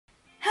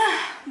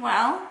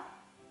Well,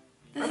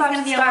 this is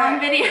gonna be a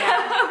long video.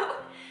 Yeah.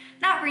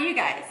 Not for you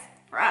guys,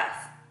 for us.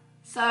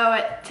 So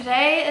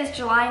today is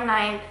July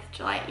 9th,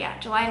 July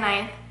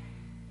 9th,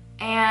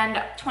 and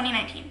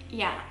 2019.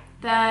 Yeah,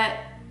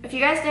 if you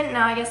guys didn't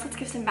know, I guess let's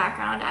give some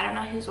background. I don't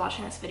know who's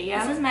watching this video.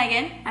 This is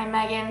Megan. I'm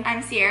Megan.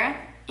 I'm Sierra.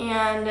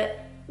 And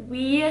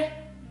we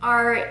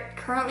are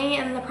currently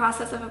in the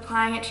process of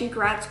applying to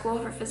grad school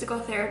for physical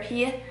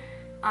therapy.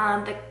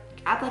 The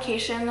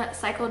application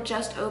cycle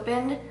just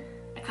opened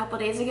a couple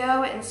days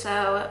ago, and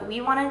so we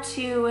wanted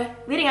to,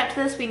 leading up to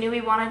this, we knew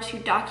we wanted to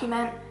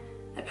document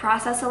the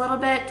process a little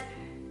bit,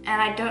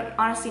 and I don't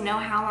honestly know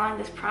how long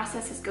this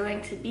process is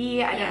going to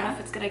be. I don't know if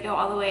it's going to go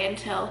all the way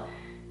until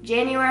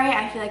January.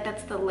 I feel like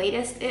that's the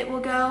latest it will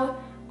go,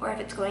 or if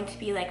it's going to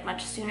be like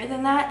much sooner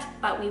than that,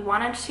 but we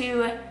wanted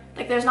to,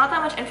 like, there's not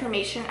that much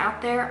information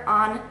out there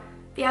on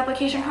the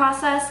application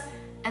process,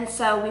 and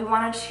so we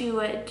wanted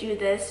to do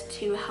this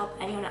to help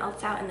anyone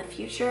else out in the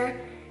future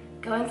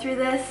going through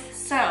this.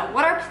 So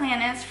what our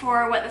plan is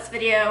for what this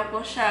video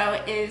will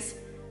show is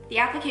the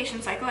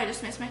application cycle. I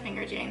just missed my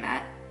finger doing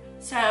that.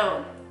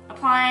 So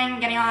applying,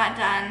 getting all that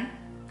done,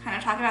 kind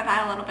of talk about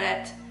that a little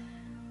bit.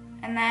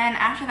 And then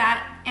after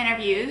that,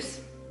 interviews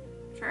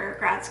for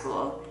grad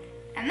school.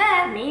 And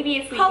then maybe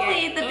if we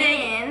hopefully get the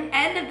big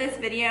end of this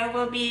video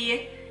will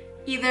be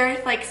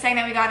either like saying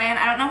that we got in.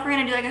 I don't know if we're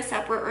gonna do like a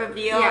separate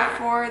reveal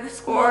for the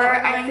school. Or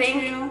I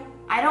think,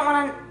 I don't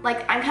want to,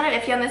 like, I'm kind of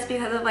iffy on this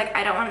because of, like,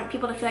 I don't want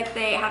people to feel like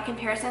they have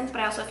comparisons,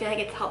 but I also feel like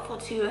it's helpful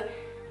to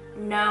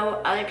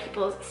know other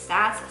people's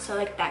stats, so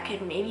like that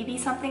could maybe be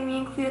something we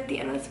include at the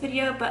end of this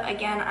video, but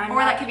again,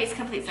 that could be a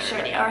complete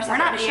separate video. We're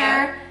not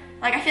sure.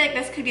 Like, I feel like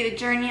this could be the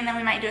journey, and then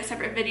we might do a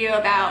separate video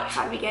about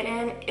how do we get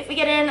in, if we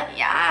get in,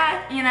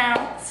 you know.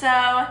 So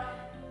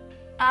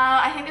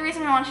I think the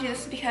reason we want to do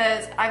this is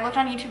because I've looked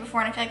on YouTube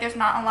before, and I feel like there's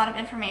not a lot of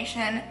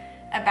information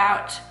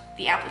about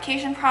the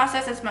application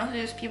process. It's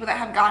mostly just people that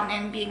have gotten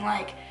in being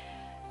like,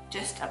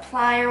 just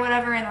apply or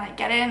whatever and like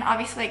get in.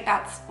 Obviously, like,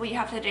 that's what you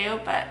have to do,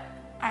 but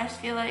I just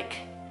feel like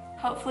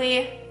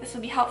hopefully this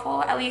will be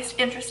helpful, at least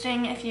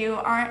interesting if you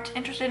aren't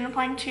interested in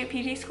applying to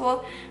PT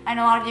school. I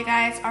know a lot of you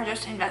guys are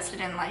just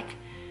invested in like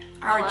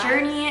our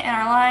journey and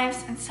our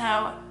lives, and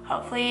so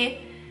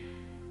hopefully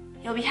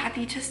you'll be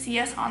happy to see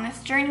us on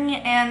this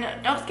journey,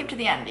 and don't skip to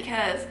the end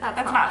because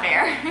that's not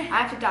fair.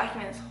 I have to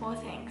document this whole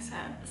thing, so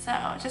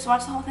just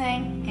watch the whole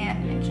thing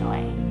and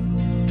enjoy.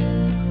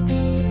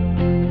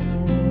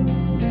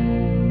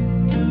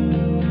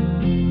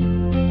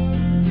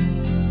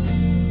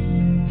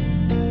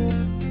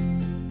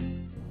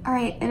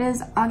 Alright, it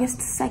is August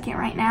 2nd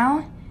right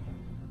now,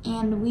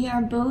 and we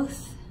are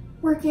both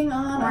working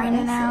on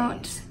grinding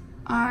out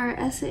our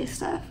essay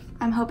stuff.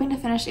 I'm hoping to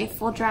finish a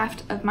full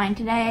draft of mine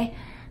today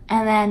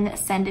and then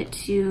send it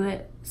to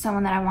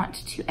someone that I want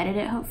to edit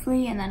it,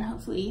 hopefully, and then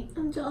hopefully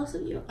I'm jealous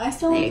of you. I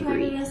still have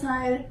to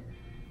decide,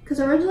 because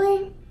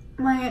originally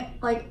my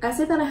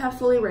essay that I have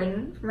fully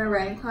written for my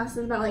writing class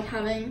is about like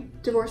having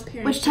divorced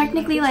parents, which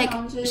technically like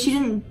she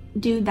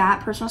didn't do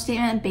that personal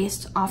statement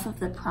based off of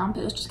the prompt.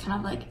 It was just kind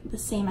of like the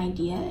same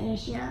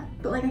idea-ish. Yeah,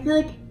 but like I feel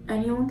like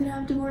anyone can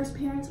have divorced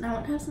parents, and I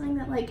want to have something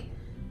that like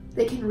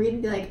they can read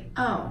and be like,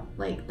 oh,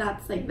 like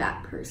that's like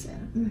that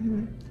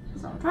person.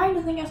 So I'm trying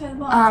to think outside the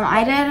box.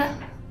 I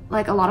did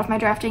like a lot of my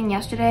drafting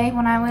yesterday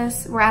when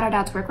we're at our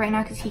dad's work right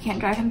now because he can't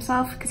drive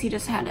himself because he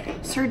just had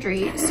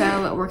surgery.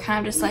 So we're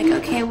kind of just like,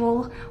 okay,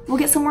 we'll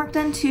get some work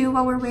done too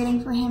while we're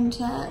waiting for him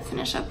to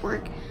finish up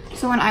work.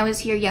 So when I was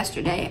here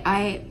yesterday,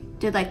 I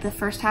did like the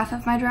first half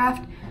of my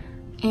draft,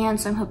 and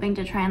so I'm hoping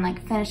to try and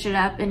like finish it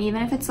up. And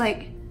even if it's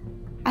like,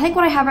 I think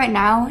what I have right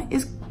now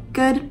is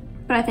good,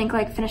 but I think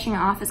like finishing it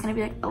off is gonna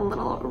be like a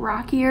little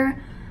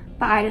rockier.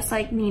 But I just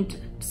like need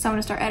someone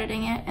to start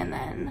editing it, and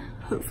then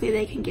hopefully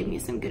they can give me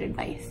some good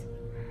advice.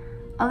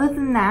 Other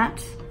than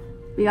that,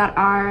 we got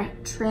our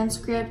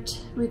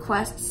transcript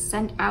requests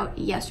sent out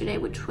yesterday,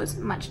 which was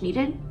much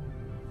needed.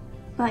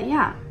 But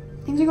yeah,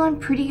 things are going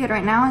pretty good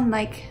right now, and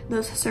like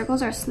those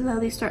circles are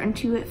slowly starting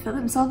to fill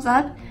themselves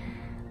up.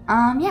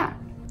 Yeah.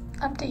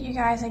 Update you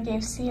guys, I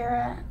gave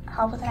Sierra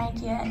help with an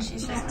idea, and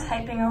she's just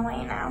typing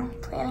away now,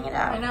 planning it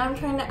out. Right now I'm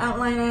trying to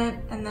outline it,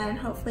 and then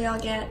hopefully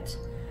I'll get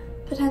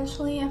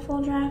potentially a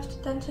full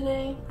draft done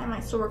today. I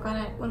might still work on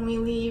it when we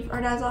leave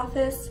our dad's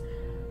office,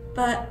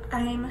 but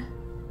I'm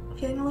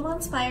feeling a little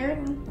inspired,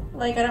 and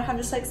like I don't have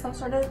just like some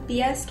sort of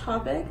BS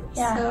topic.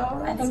 Yeah,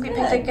 so I think we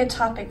picked a good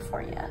topic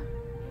for you.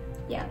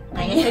 Yeah,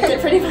 I picked it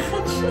pretty much.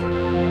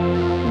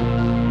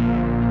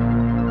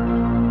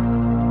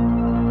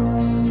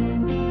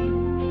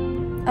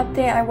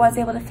 Update, I was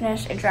able to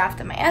finish a draft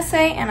of my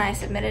essay, and I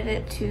submitted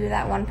it to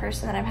that one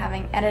person that I'm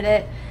having edit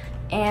it,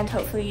 and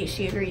hopefully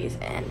she agrees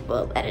and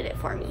will edit it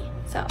for me.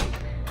 So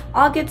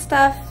all good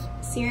stuff.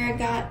 Sierra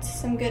got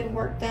some good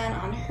work done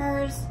on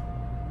hers.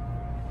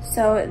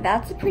 So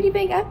that's a pretty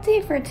big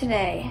update for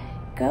today.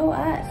 Go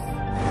us.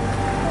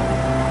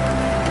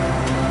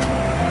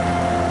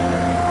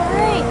 All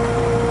right.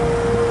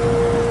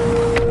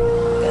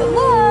 Good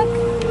luck.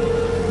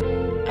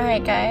 All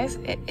right, guys,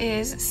 it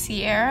is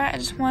Sierra. I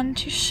just wanted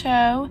to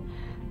show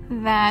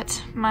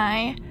that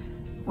my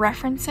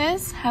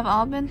references have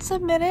all been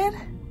submitted.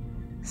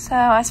 So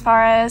as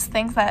far as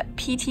things that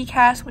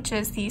PTCAS, which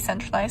is the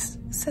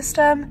centralized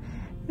system,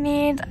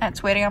 needs,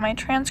 it's waiting on my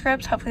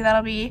transcripts. Hopefully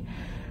that'll be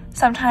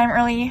sometime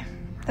early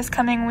this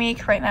coming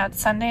week. Right now it's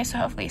Sunday, so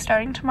hopefully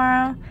starting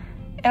tomorrow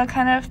it'll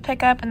kind of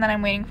pick up, and then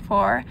I'm waiting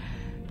for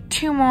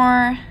 2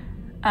 more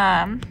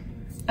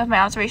of my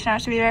observation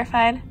hours to be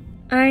verified.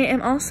 I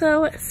am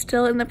also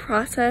still in the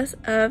process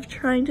of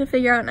trying to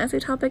figure out an essay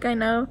topic. I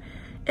know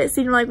it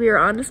seemed like we were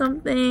onto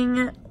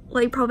something,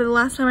 like probably the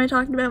last time I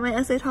talked about my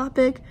essay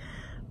topic,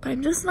 but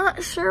I'm just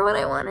not sure what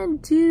I want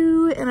to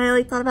do, and I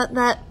like thought about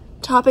that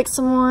topic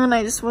some more, and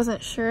I just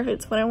wasn't sure if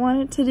it's what I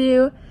wanted to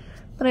do,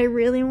 but I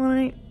really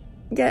want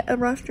to get a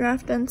rough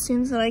draft done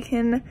soon so that I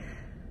can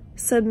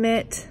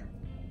submit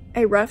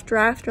a rough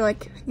draft, or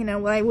like, you know,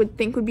 what I would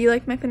think would be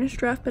like my finished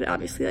draft, but it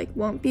obviously like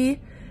won't be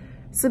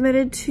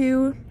submitted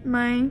to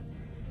my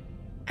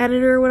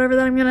editor or whatever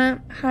that I'm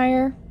gonna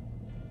hire,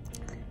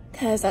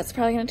 because that's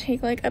probably gonna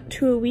take like up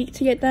to a week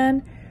to get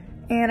done.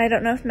 And I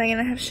don't know if Megan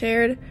and I have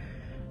shared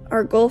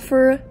our goal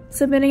for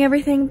submitting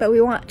everything, but we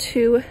want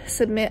to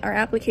submit our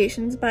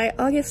applications by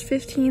August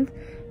 15th.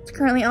 It's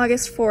currently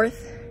August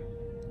 4th,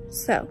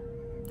 so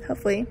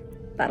hopefully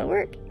that'll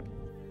work.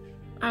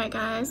 Alright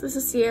guys, this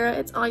is Sierra.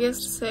 It's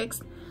August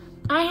 6th.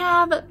 I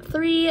have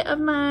 3 of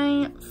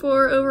my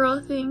 4 overall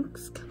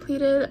things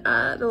completed.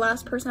 The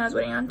last person I was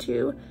waiting on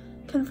to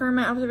confirm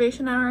my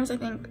observation hours. I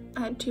think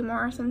I had 2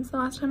 more since the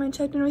last time I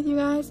checked in with you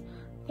guys.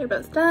 They're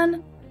both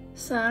done.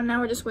 So now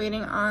we're just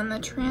waiting on the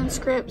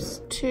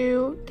transcripts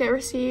to get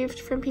received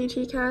from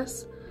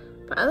PTCAS.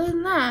 But other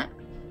than that,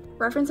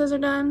 references are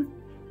done,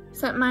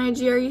 sent my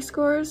GRE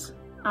scores,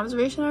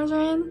 observation hours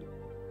are in.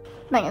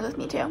 Megan's with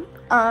me too.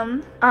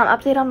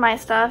 Update on my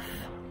stuff.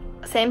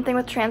 Same thing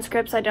with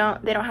transcripts. They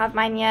don't have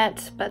mine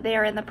yet, but they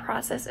are in the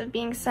process of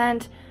being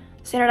sent.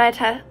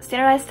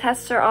 Standardized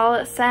tests are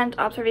all sent.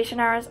 Observation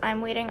hours,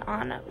 I'm waiting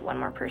on 1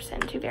 more person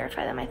to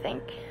verify them, I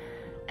think.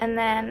 And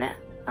then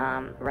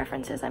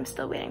references, I'm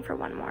still waiting for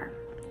 1 more.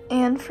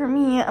 And for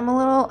me, I'm a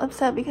little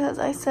upset because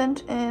I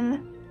sent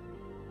in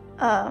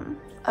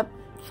a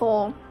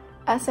full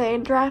essay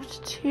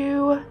draft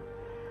to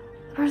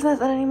the person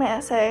that's editing my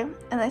essay,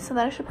 and they said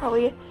that I should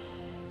probably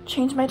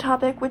change my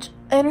topic, which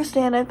I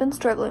understand. I've been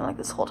struggling like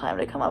this whole time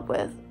to come up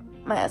with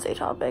my essay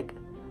topic,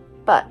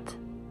 but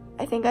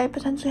I think I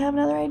potentially have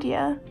another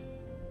idea.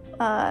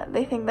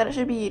 They think that it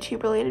should be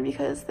YouTube related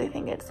because they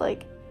think it's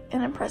like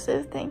an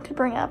impressive thing to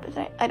bring up,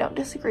 and I don't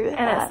disagree with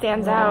that. And it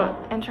stands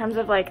out in terms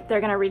of like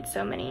they're gonna read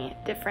so many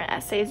different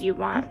essays, you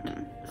want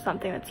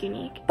something that's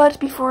unique. But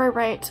before I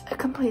write a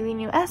completely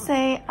new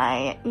essay,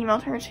 I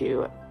emailed her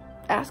to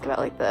ask about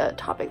like the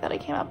topic that I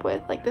came up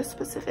with, like this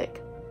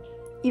specific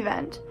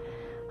event.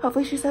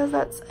 Hopefully she says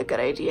that's a good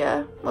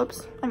idea.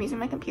 Whoops, I'm using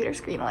my computer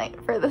screen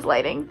light for this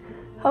lighting.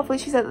 Hopefully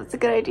she says it's a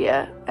good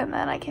idea, and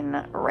then I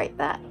can write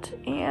that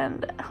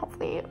and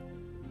hopefully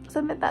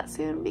submit that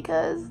soon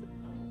because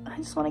I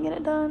just want to get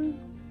it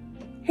done.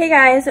 Hey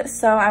guys,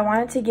 so I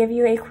wanted to give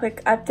you a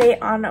quick update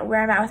on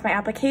where I'm at with my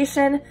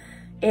application.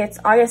 It's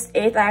August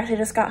 8th. I actually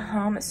just got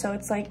home, so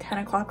it's like 10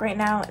 o'clock right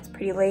now. It's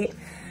pretty late,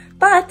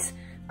 but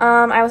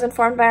I was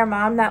informed by our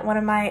mom that one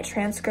of my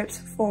transcripts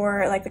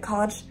for like the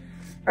college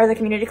or the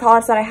community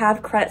college that I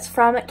have credits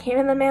from came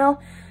in the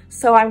mail.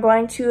 So I'm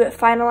going to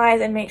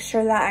finalize and make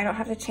sure that I don't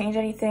have to change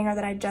anything, or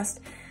that I just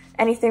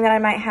anything that I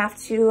might have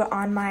to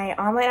on my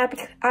online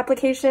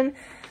application.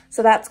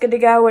 So that's good to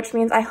go, which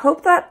means I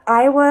hope that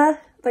Iowa,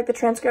 like the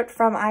transcript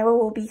from Iowa,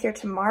 will be here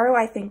tomorrow.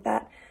 I think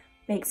that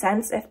makes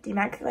sense if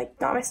DMAC like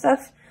got my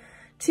stuff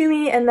to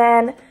me. And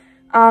then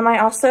I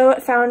also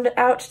found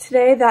out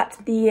today that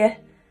the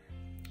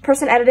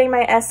person editing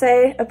my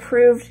essay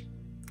approved,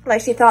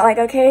 like she thought like,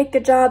 okay,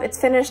 good job, it's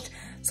finished.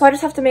 So I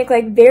just have to make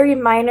like very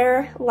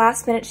minor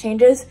last minute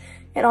changes,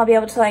 and I'll be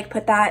able to like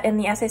put that in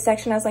the essay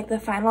section as like the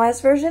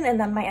finalized version. And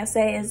then my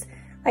essay is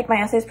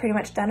pretty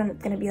much done, and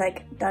it's gonna be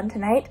like done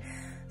tonight.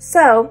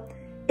 So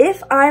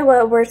if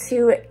Iowa were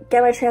to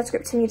get my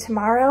transcript to me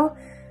tomorrow,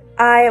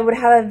 I would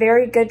have a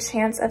very good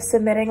chance of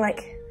submitting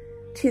like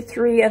to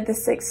 3 of the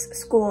 6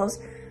 schools,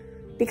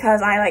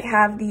 because I like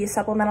have the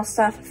supplemental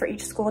stuff for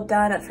each school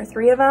done for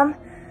 3 of them.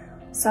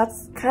 So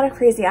that's kind of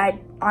crazy. I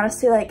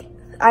honestly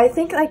I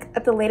think like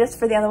at the latest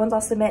for the other ones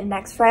I'll submit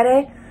next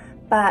Friday,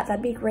 but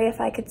that'd be great if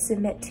I could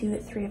submit to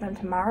 3 of them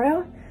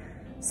tomorrow.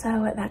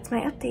 So that's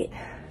my update.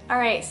 All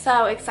right,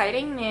 so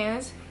exciting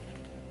news.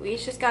 We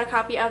just got a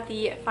copy of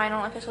the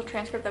final official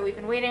transcript that we've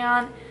been waiting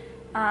on.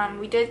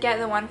 We did get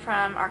the one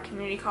from our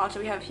community college that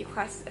we have a few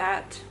classes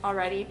at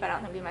already, but I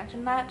don't think we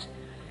mentioned that.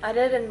 I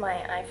did in my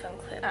iPhone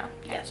clip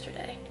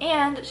yesterday.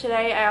 And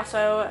today I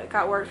also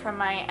got word from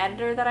my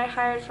editor that I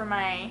hired for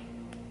my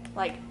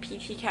like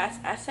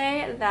PTCAS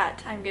essay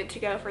that I'm good to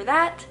go for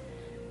that.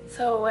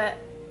 So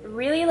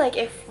really, like,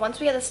 if once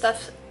we get the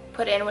stuff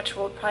put in, which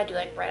we'll probably do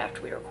like right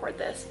after we record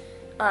this,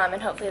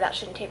 and hopefully that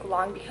shouldn't take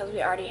long because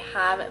we already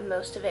have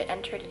most of it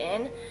entered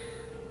in,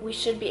 we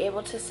should be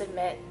able to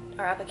submit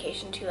our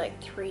application to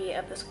like 3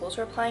 of the schools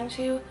we're applying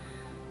to.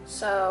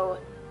 So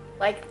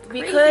Like, we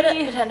Crazy. could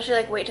potentially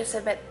like wait to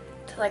submit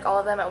to like all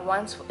of them at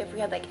once if we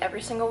had like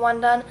every single one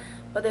done,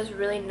 but there's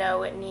really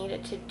no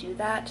need to do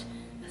that,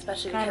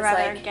 especially because I'd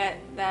rather like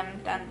get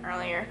them done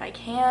earlier if I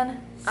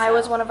can. I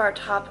was so. one of our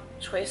top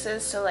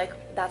choices, so like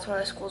that's one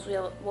of the schools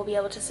we'll be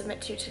able to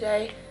submit to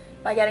today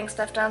by getting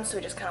stuff done, so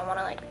we just kind of want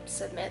to like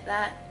submit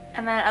that.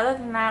 And then other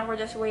than that, we're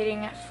just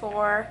waiting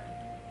for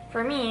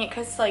me,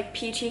 because like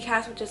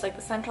PTCAS, which is like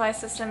the centralized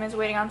system, is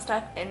waiting on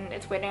stuff, and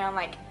it's waiting on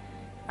like,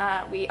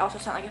 we also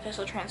sent like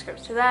official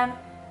transcripts to them,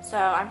 so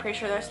I'm pretty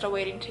sure they're still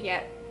waiting to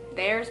get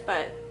theirs,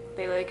 but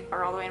they like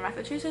are all the way in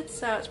Massachusetts,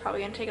 so it's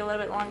probably going to take a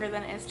little bit longer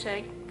than it is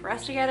for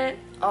us to get it.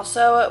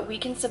 Also, we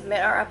can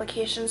submit our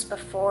applications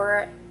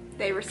before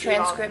They receive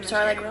transcripts all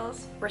are the like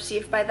materials.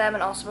 received by them,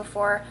 and also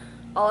before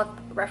all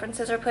of the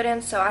references are put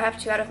in. So I have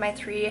 2 out of my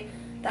 3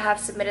 that have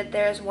submitted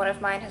theirs. One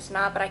of mine has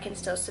not, but I can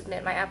still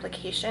submit my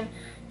application.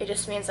 It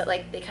just means that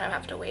like they kind of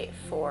have to wait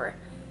for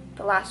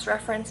the last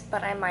reference,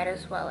 but I might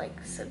as well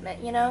like submit,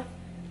 you know?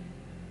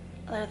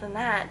 Other than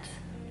that,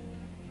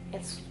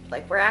 it's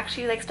like we're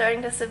actually like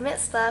starting to submit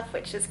stuff,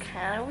 which is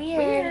kind of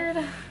weird.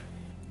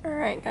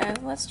 Alright guys,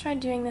 let's try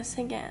doing this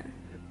again.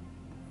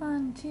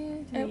 1,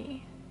 2,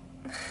 3.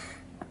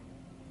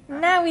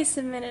 Now we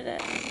submitted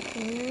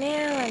it.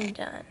 Now I'm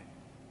done.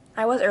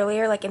 I was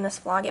earlier, like in this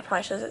vlog, it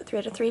probably shows it 3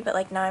 out of 3, but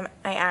like now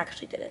I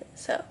actually did it,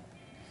 so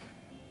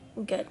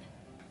good.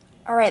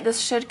 Alright, this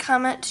should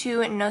come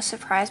to no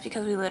surprise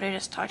because we literally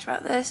just talked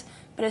about this,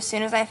 but as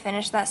soon as I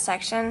finished that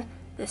section,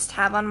 this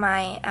tab on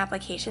my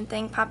application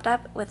thing popped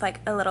up with like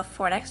a little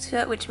 4 next to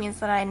it, which means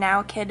that I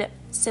now could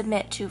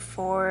submit to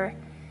 4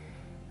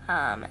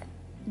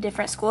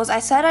 different schools. I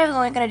said I was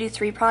only going to do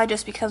 3 probably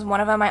just because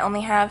one of them I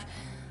only have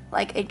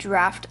like a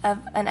draft of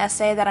an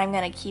essay that I'm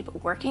going to keep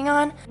working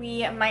on.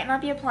 We might not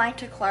be applying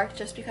to Clark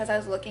just because I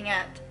was looking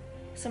at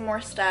some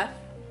more stuff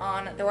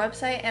on the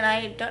website, and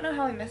I don't know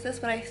how we missed this,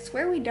 but I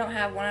swear we don't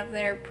have one of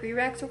their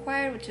prereqs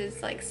required, which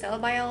is like cell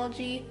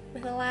biology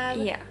with a lab.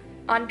 Yeah.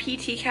 On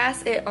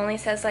PTCAS, it only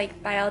says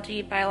like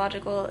biology,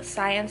 biological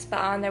science, but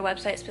on their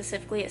website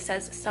specifically it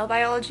says cell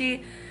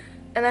biology.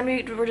 And then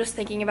we were just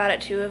thinking about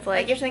it too, of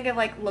like you have to think of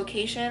like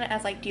location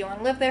as like, do you want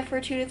to live there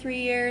for 2 to 3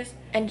 years?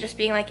 And just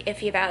being like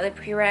iffy about the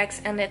prereqs,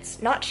 and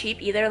it's not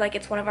cheap either, like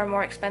it's one of our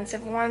more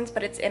expensive ones,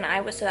 but it's in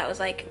Iowa, so that was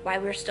like why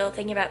we were still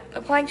thinking about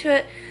applying to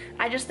it.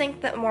 I just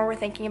think that more we're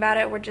thinking about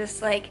it, we're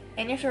just like,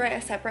 and you have to write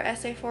a separate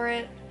essay for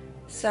it,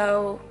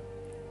 so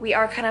we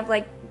are kind of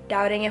like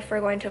doubting if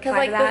we're going to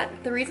apply to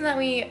that. The reason that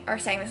we are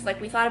saying this is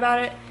like we thought about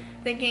it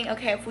thinking,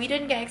 okay, if we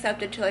didn't get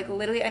accepted to like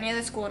literally any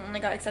other school and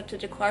only got accepted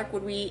to Clark,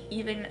 would we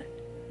even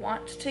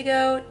want to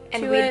go to it?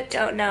 And we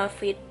don't know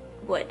if we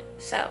would,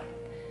 so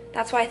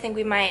that's why I think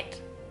we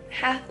might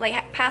have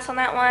like pass on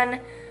that one.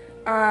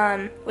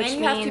 Which and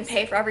you means have to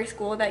pay for every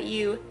school that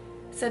you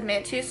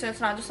submit to, so it's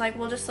not just like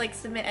we'll just like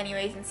submit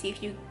anyways and see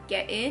if you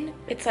get in.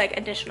 It's like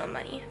additional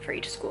money for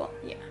each school.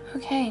 Yeah.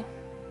 Okay,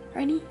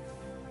 ready?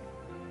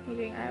 Are you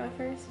doing Iowa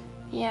first?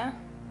 Yeah.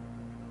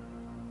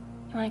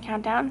 You want to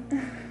count down?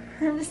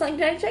 I'm just like,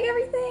 did I check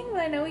everything?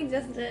 But I know we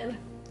just did.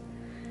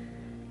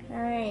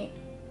 Alright.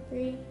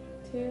 3,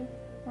 2,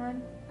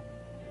 1.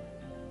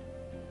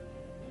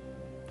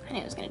 I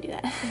knew I was gonna do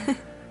that.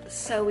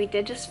 So we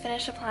did just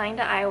finish applying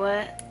to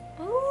Iowa.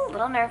 Ooh, a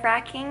little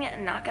nerve-wracking,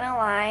 not gonna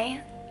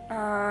lie.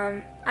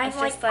 I'm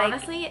like,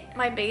 honestly,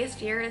 my biggest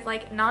fear is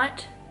like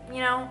not, you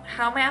know,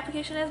 how my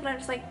application is, but I'm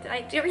just like, did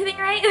I do everything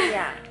right?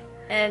 Yeah.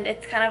 And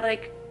it's kind of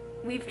like,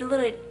 we've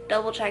literally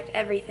double-checked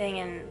everything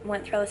and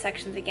went through all the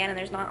sections again, and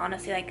there's not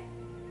honestly like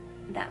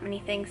that many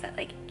things that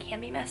like can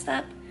be messed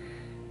up,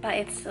 but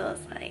it still is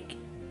like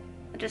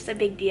just a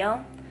big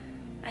deal.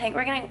 I think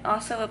we're gonna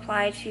also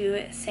apply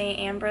to St.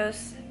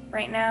 Ambrose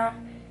right now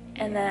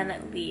and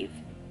then leave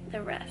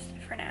the rest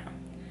for now.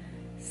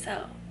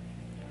 So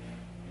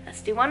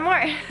let's do one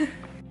more.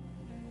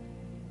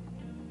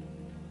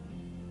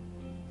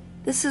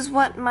 This is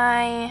what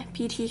my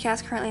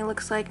PTCAS currently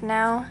looks like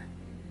now.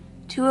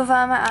 2 of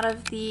them out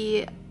of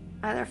the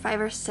either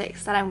 5 or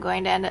 6 that I'm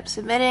going to end up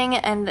submitting,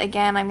 and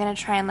again I'm gonna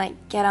try and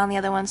like get on the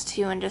other ones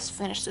too and just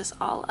finish this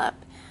all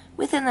up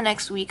within the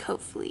next week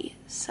hopefully.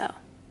 So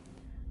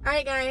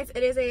alright guys,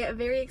 it is a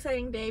very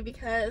exciting day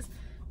because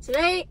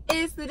today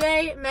is the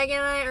day Megan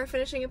and I are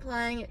finishing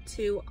applying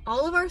to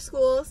all of our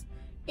schools,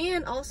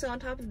 and also on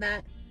top of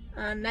that,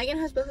 Megan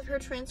has both of her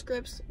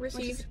transcripts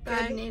received by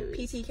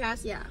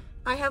PTCAS. Yeah.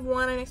 I have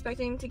one, I'm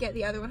expecting to get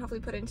the other one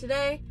hopefully put in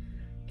today.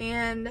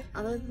 And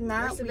other than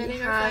that, we're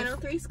submitting our final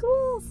 3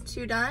 schools.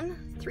 2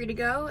 done, 3 to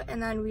go,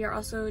 and then we are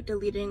also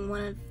deleting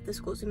one of the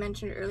schools we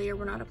mentioned earlier.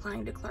 We're not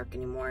applying to Clark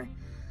anymore.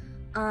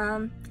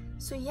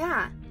 So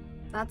yeah,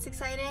 that's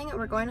exciting.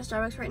 We're going to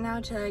Starbucks right now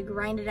to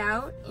grind it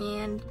out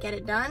and get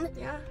it done.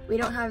 Yeah. We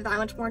don't have that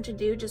much more to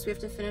do, just we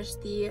have to finish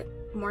the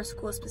more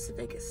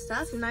school-specific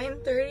stuff. It's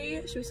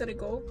 9:30. Should we set a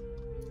goal?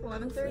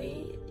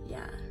 11:30?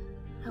 Yeah.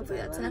 Hopefully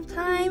that's enough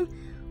time.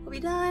 We'll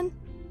be done.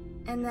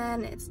 And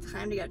then it's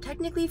time to go.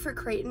 Technically for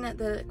Creighton,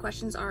 the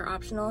questions are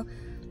optional,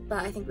 but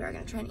I think we are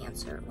going to try and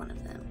answer one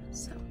of them.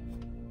 So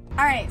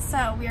Alright,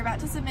 so we are about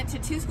to submit to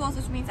 2 schools,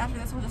 which means after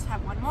this we'll just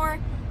have 1 more.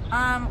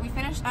 We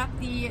finished up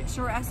the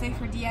short essay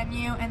for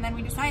DNU, and then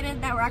we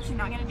decided that we're actually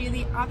not going to do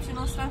the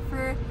optional stuff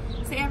for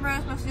St.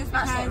 Ambrose, mostly just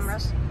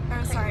because,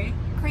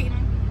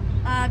 Creighton,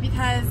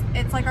 because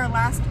it's like our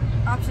last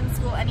option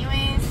school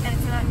anyways, and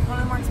it's one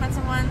of the more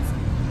expensive ones,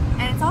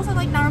 and it's also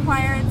like not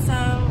required,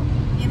 so,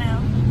 you know,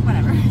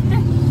 whatever.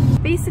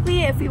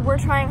 Basically, if we were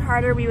trying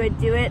harder, we would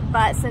do it,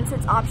 but since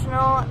it's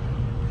optional,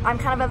 I'm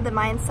kind of the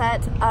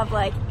mindset of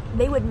like,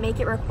 they would make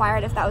it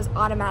required if that was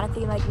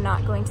automatically like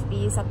not going to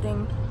be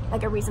something,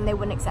 like a reason they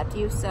wouldn't accept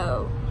you,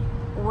 so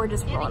we're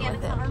just rolling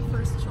with it. And again, it's our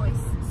first choice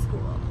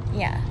school.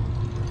 Yeah,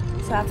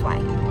 so that's why.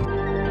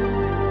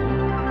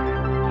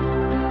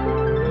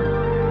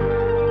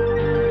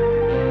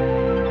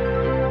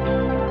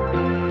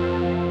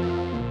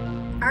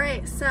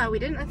 Alright, so we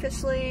didn't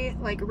officially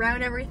like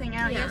round everything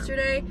out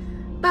yesterday,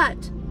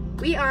 but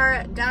we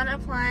are done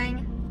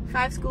applying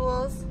 5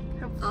 schools.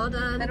 All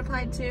done. That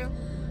applied to.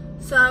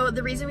 So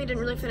the reason we didn't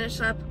really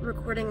finish up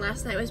recording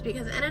last night was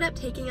because it ended up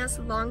taking us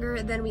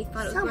longer than we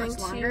thought it was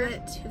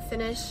going to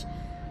finish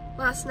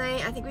last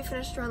night. I think we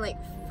finished around like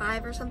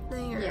 5 or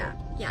something. Or,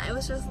 yeah, it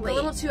was just late.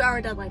 The little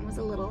 2-hour deadline was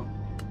a little.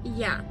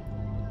 Yeah,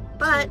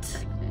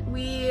 but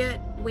we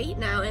wait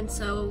now, and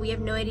so we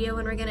have no idea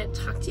when we're gonna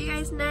talk to you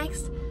guys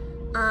next.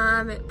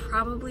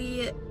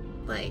 Probably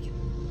like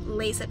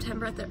late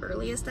September at the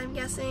earliest, I'm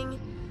guessing.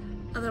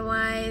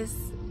 Otherwise,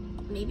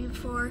 maybe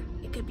before.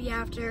 It could be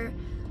after.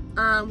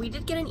 We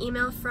did get an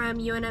email from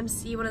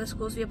UNMC, one of the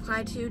schools we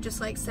applied to, just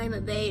like saying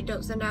that they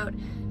don't send out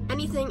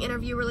anything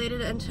interview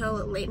related until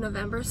late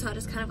November, so it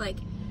just kind of like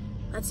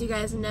lets you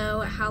guys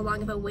know how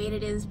long of a wait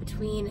it is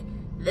between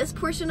this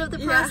portion of the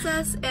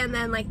process and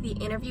then like the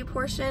interview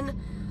portion.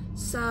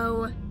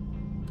 So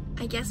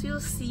I guess we will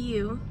see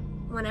you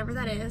whenever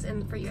that is,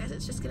 and for you guys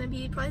it's just gonna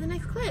be probably the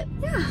next clip.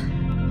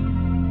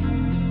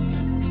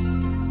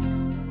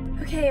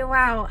 Okay,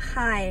 wow,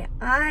 hi.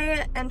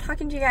 I am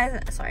talking to you guys,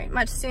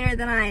 much sooner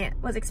than I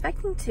was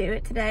expecting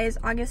to. Today is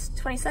August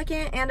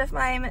 22nd, and if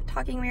I'm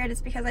talking weird,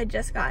 it's because I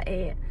just got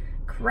a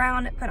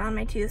crown put on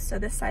my tooth, so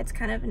this side's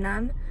kind of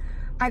numb.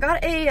 I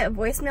got a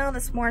voicemail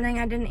this morning.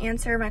 I didn't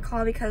answer my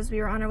call because we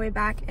were on our way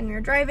back and we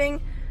were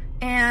driving,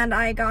 and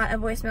I got a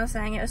voicemail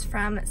saying it was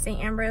from St.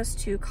 Ambrose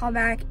to call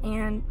back,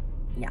 and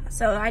yeah,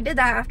 so I did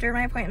that after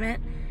my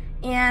appointment.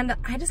 And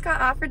I just got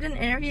offered an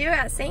interview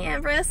at St.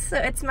 Ambrose, so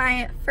it's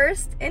my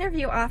first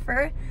interview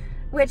offer,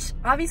 which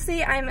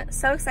obviously I'm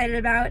so excited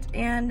about,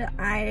 and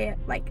I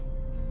like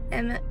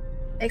am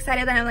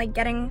excited that I'm like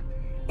getting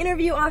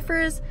interview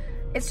offers.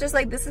 It's just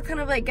like, this is kind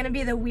of like gonna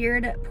be the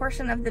weird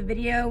portion of the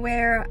video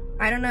where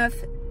I don't know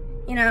if,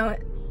 you know,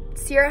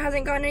 Sierra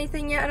hasn't gotten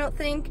anything yet, I don't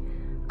think.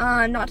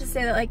 Not to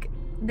say that like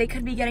they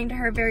could be getting to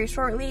her very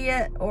shortly,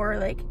 or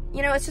like,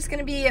 you know, it's just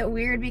gonna be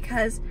weird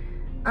because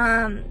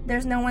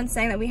there's no one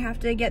saying that we have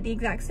to get the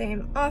exact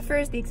same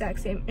offers, the exact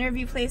same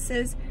interview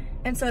places,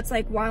 and so it's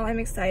like, while I'm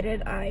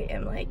excited, I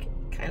am like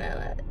kind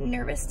of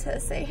nervous to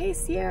say, hey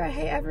Sierra,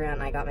 hey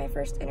everyone, I got my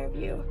first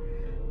interview,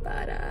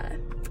 but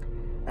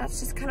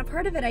that's just kind of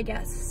part of it, I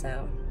guess.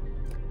 So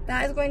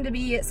that is going to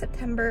be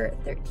September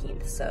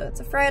 13th, so it's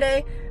a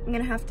Friday. I'm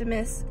gonna have to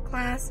miss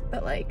class,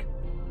 but like,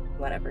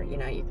 whatever, you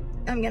know,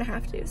 I'm gonna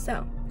have to.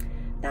 So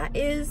that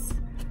is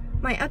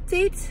my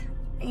update.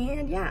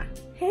 And yeah.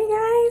 Hey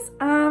guys,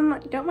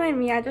 don't mind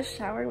me, I just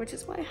showered, which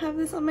is why I have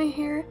this on my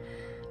hair.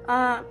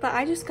 But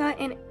I just got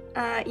an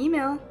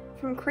email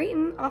from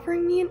Creighton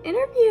offering me an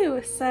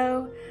interview,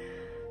 so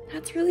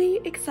that's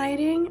really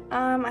exciting.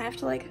 I have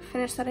to like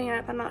finish setting it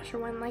up. I'm not sure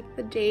when like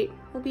the date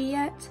will be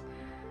yet,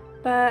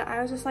 but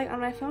I was just like on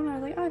my phone, I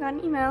was like, oh, I got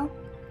an email.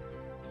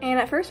 And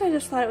at first I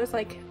just thought it was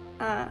like,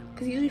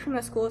 because usually from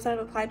the schools that I've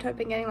applied to, I've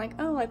been getting like,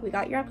 oh, like we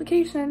got your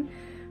application.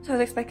 So I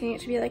was expecting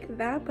it to be like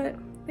that, but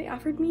they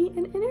offered me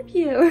an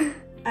interview.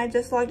 I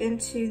just logged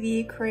into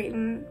the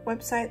Creighton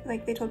website,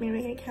 like they told me to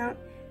make an account,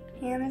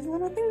 and there's a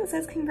little thing that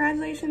says,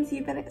 congratulations,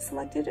 you've been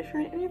selected for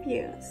an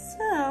interview.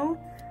 So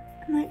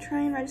I might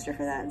try and register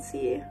for that and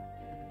see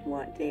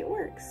what date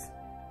works.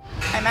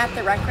 I'm at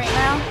the rec right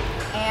now,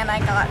 and I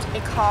got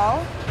a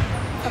call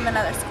from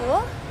another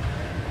school.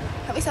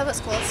 Have we said what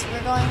schools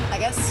we're going? I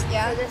guess,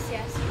 yeah? For this,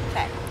 yes.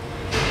 Okay.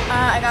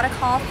 I got a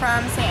call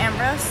from St.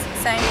 Ambrose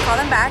saying to call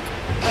them back,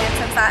 and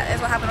since that is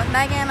what happened with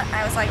Megan,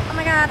 I was like, oh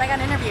my god, I got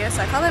an interview,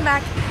 so I called them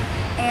back,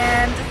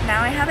 and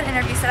now I have an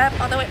interview set up,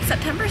 although it's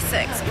September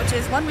 6th, which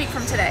is 1 week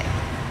from today.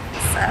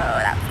 So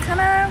that's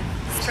kind of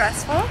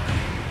stressful,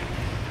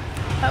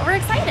 but we're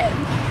excited.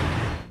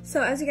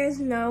 So as you guys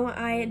know,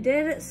 I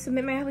did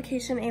submit my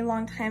application a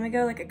long time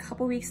ago, like a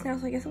couple weeks now,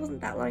 so I guess it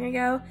wasn't that long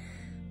ago.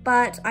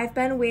 But I've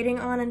been waiting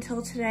on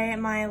until today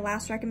my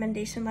last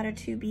recommendation letter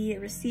to be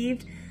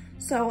received.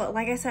 So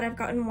like I said, I've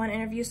gotten 1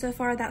 interview so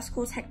far. That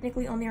school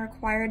technically only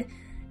required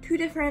 2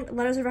 different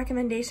letters of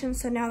recommendation.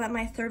 So now that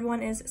my 3rd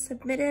one is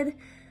submitted,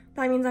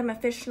 that means I'm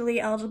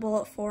officially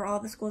eligible for all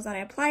the schools that I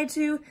applied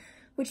to,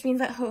 which means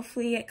that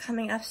hopefully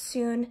coming up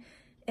soon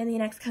in the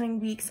next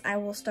coming weeks, I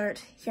will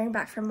start hearing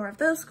back from more of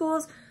those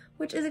schools,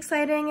 which is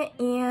exciting,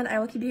 and I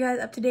will keep you guys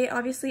up to date.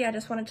 Obviously, I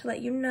just wanted to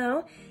let you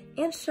know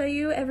and show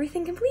you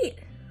everything complete.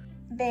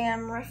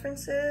 Bam,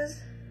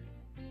 references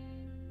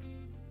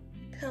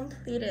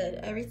completed.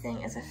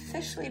 Everything is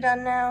officially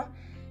done now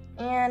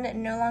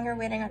and no longer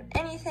waiting on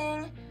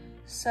anything.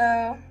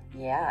 So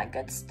yeah,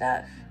 good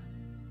stuff.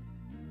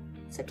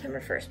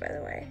 September 1st, by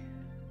the way.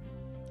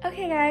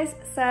 Okay guys,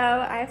 so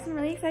I have some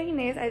really exciting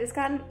news. I just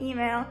got an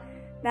email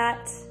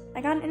that I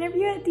got an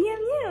interview at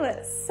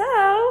DMU,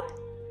 so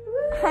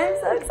I'm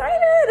so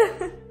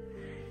excited.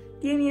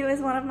 DMU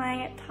is one of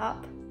my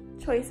top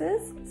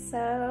choices,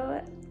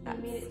 so I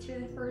made it through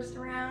the first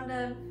round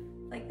of,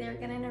 like, they're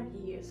gonna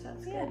interview you, so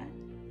that's good.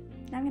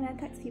 Now I'm gonna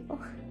text people.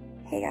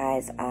 Hey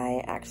guys,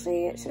 I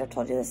actually should have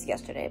told you this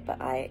yesterday,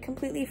 but I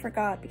completely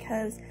forgot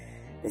because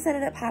this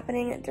ended up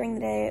happening during the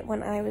day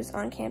when I was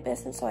on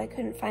campus, and so I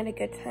couldn't find a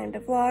good time to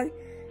vlog,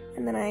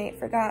 and then I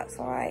forgot,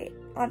 so I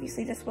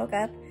obviously just woke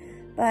up.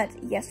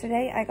 But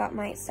yesterday I got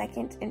my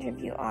second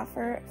interview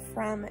offer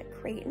from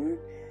Creighton,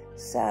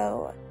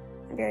 so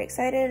I'm very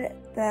excited.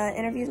 The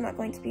interview is not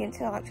going to be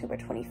until October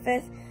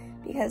 25th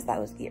because that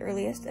was the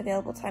earliest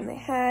available time they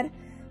had,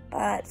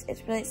 but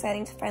it's really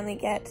exciting to finally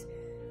get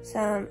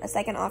a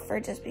second offer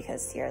just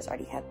because Sierra's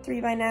already had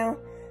 3 by now.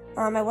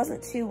 I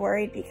wasn't too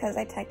worried because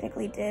I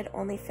technically did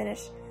only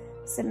finish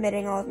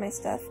submitting all of my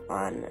stuff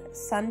on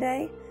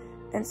Sunday,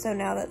 and so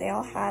now that they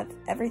all have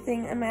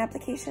everything in my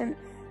application,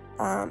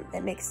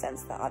 it makes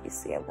sense that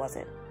obviously I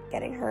wasn't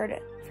getting heard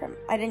from,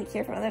 I didn't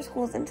hear from other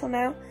schools until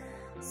now.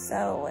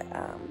 So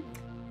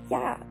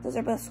yeah, those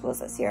are both schools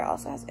that Sierra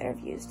also has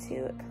interviews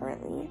to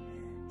currently,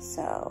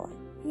 so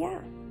yeah.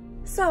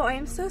 So I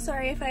am so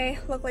sorry if I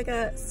look like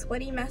a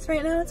sweaty mess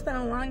right now. It's been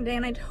a long day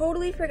and I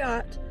totally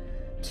forgot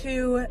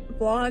to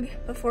vlog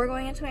before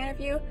going into my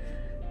interview,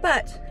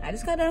 but I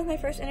just got done with my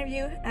first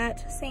interview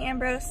at St.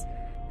 Ambrose.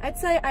 I'd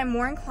say I'm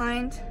more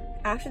inclined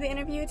after the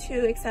interview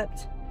to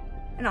accept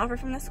an offer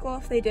from the school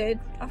if they did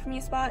offer me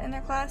a spot in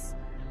their class.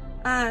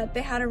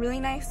 They had a really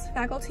nice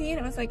faculty and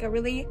it was like a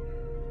really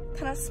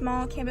kind of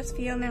small campus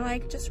feel, and they're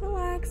like, just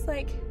relax,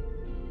 like,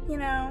 you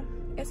know,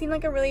 it seemed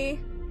like a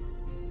really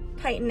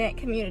tight-knit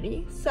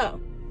community.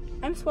 So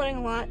I'm sweating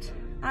a lot.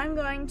 I'm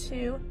going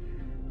to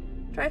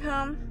drive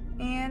home,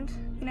 and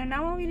you know,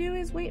 now all we do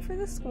is wait for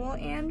the school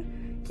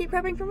and keep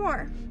prepping for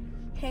more.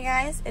 Hey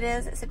guys, it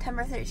is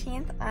September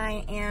 13th.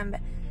 I am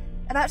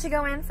about to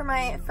go in for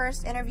my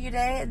first interview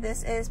day.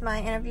 This is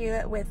my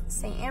interview with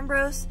St.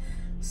 Ambrose.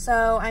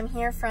 So I'm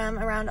here from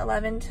around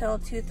 11 till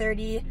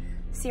 2:30.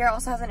 Sierra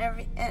also has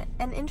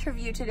an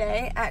interview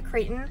today at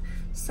Creighton.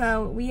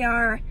 So we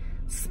are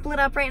split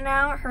up right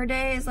now. Her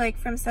day is like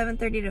from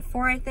 7:30 to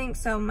 4, I think,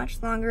 so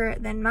much longer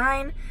than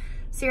mine.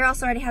 Sierra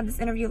also already had this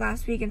interview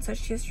last week, and so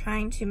she was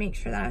trying to make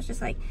sure that I was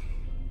just like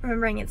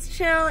remembering it's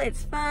chill,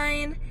 it's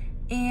fine,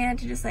 and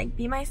to just like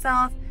be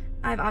myself.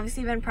 I've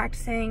obviously been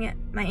practicing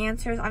my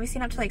answers, obviously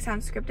not to like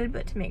sound scripted,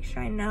 but to make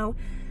sure I know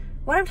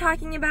what I'm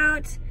talking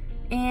about.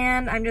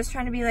 And I'm just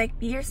trying to be like,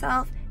 be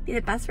yourself, be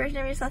the best version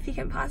of yourself you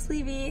can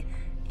possibly be.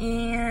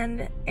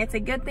 And it's a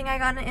good thing I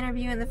got an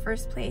interview in the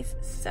first place.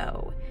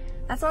 So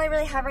that's all I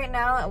really have right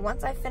now.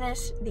 Once I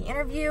finish the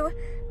interview,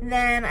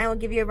 then I will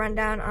give you a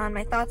rundown on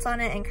my thoughts on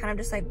it and kind of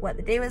just like what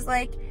the day was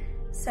like.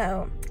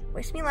 So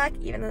wish me luck,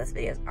 even though this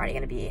video is already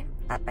gonna be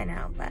up by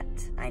now, but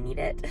I need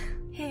it.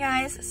 Hey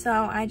guys, so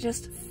I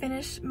just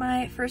finished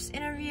my first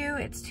interview.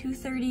 It's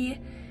 2:30,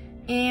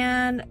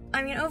 and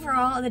I mean,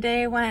 overall the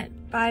day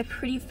went by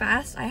pretty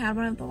fast. I had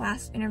one of the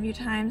last interview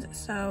times,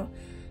 so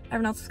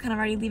everyone else was kind of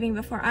already leaving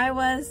before I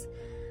was.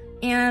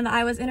 And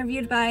I was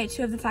interviewed by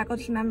 2 of the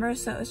faculty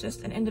members, so it was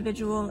just an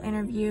individual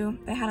interview.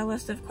 They had a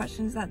list of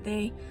questions that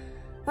they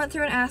went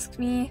through and asked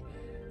me.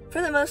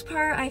 For the most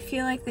part, I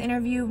feel like the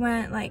interview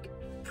went like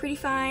pretty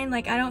fine.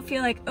 Like, I don't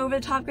feel like over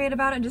the top great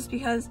about it, just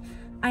because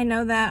I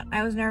know that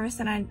I was nervous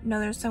and I know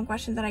there's some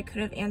questions that I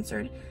could have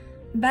answered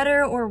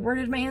better or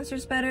worded my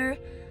answers better.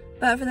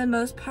 But for the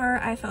most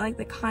part, I felt like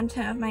the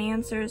content of my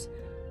answers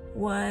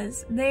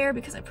was there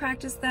because I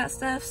practiced that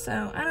stuff.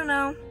 So I don't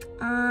know.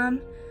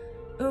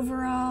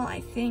 Overall, I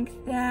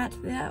think that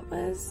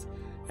was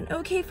an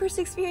okay first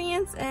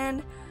experience,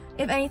 and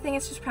if anything,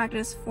 it's just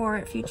practice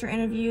for future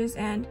interviews.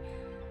 And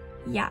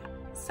yeah,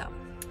 so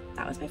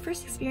that was my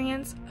first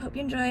experience. Hope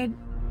you enjoyed.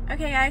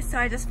 Okay guys, so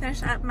I just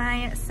finished up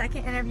my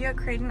second interview at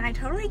Creighton. I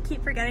totally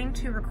keep forgetting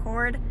to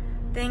record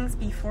things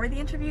before the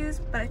interviews,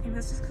 but I think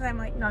that's just because I'm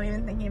like not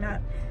even thinking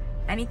about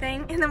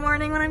anything in the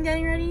morning when I'm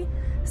getting ready.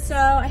 So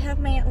I have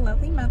my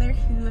lovely mother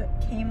who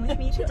came with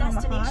me to Omaha.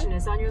 The destination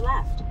is on your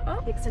left.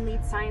 Dixon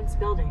Lead Science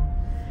Building.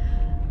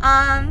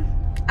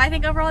 I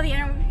think overall the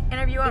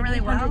interview went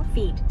really well. 800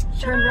 feet.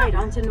 Turn right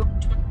onto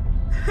North.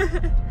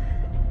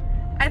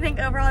 I think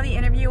overall the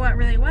interview went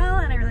really well,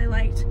 and I really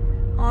liked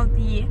all of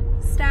the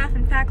staff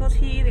and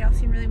faculty. They all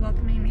seemed really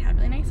welcoming. They had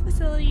really nice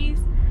facilities.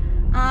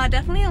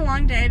 Definitely a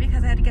long day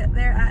because I had to get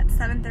there at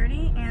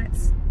 7:30 and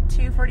it's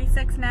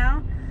 2:46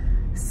 now.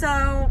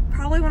 So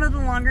probably one of the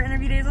longer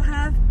interview days I'll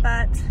have,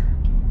 but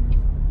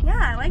yeah,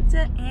 I liked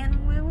it,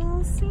 and we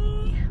will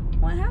see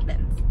what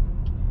happens.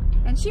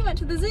 and she went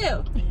to the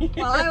zoo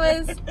while I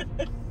was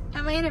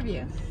at my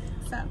interview.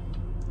 So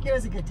it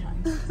was a good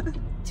time.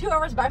 2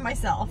 hours by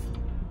myself.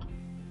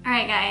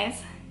 Alright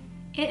guys,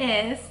 it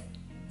is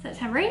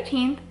September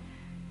 18th.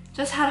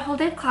 Just had a whole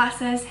day of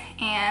classes,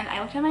 and I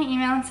looked at my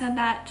email and said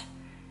that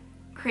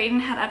Creighton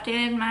had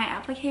updated my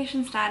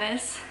application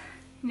status.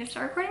 I'm gonna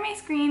start recording my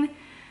screen.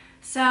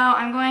 So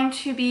I'm going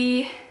to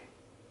be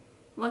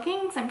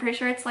looking, because I'm pretty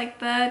sure it's like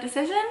the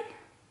decision.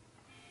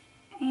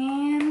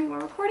 And we're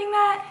recording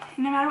that,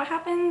 and no matter what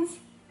happens,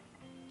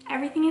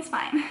 everything is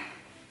fine.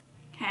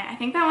 Okay, I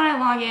think that when I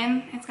log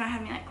in, it's gonna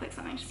have me like click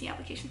something to see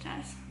application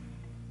status.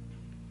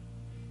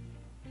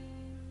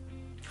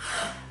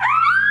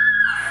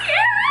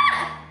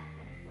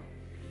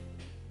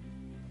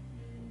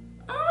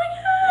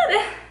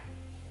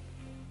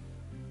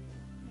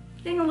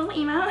 Getting a little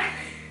emo.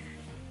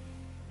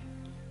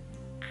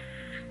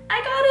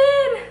 I got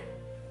in!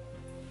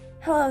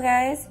 Hello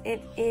guys,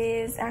 it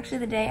is actually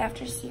the day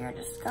after Sierra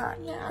just got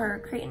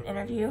her Creighton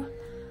interview.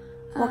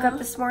 Woke up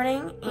this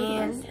morning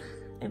and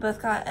we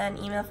both got an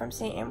email from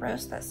St.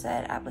 Ambrose that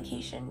said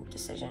application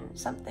decision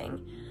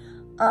something.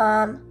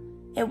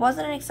 It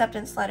wasn't an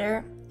acceptance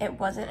letter, it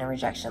wasn't a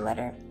rejection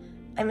letter.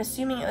 I'm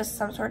assuming it was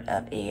some sort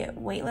of a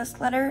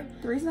waitlist letter,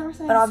 the reason I was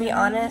saying but I'll be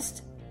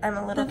honest, I'm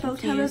a little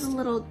confused. The vocab is a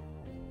little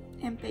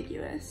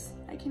ambiguous.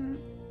 I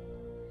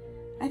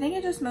think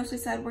it just mostly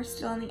said we're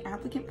still in the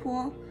applicant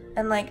pool.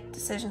 And like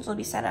decisions will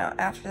be sent out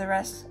after the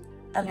rest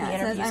of the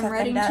interviews it says, have I'm been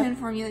writing to done.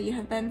 inform you that you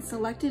have been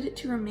selected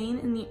to remain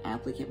in the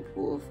applicant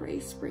pool for a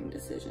spring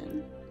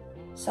decision.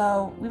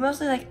 So we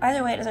mostly like,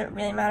 either way it doesn't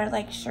really matter.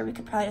 Like sure, we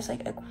could probably just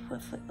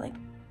like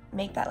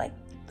make that like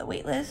the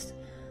wait list.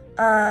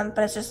 But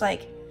it's just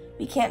like,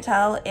 we can't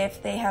tell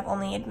if they have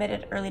only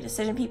admitted early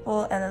decision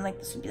people, and then like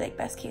this would be like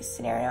best case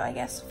scenario I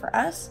guess for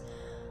us,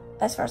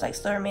 as far as like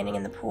still remaining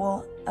in the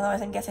pool.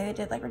 Otherwise I'm guessing they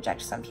did like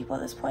reject some people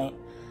at this point.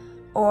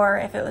 Or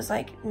if it was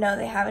like, no,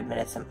 they have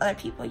admitted some other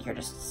people, you're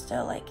just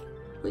still like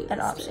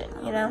an option,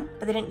 you know?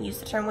 But they didn't use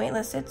the term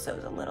waitlisted, so it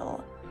was a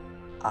little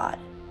odd,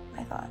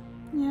 I thought.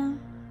 Yeah.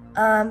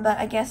 But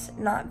I guess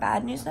not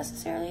bad news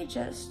necessarily,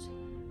 just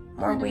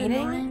more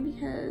waiting.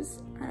 Because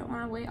I don't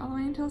want to wait all the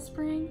way until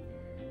spring.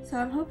 So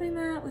I'm hoping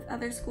that with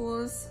other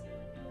schools,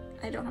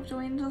 I don't have to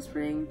wait until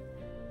spring.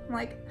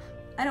 Like,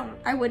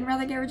 I wouldn't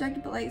rather get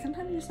rejected, but like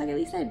sometimes just like at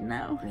least I'd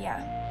know.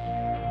 Yeah.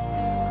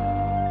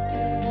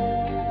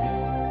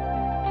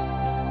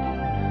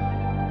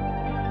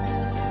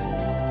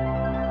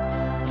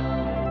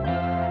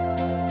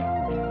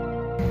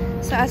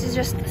 So as you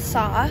just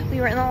saw, we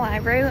were in the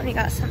library when we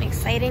got some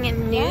exciting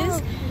news.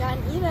 Yeah, we got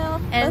an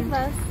email, and both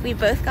of us. We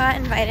both got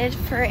invited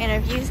for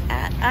interviews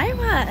at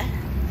Iowa.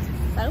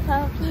 So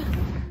pumped.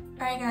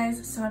 Alright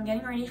guys, so I'm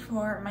getting ready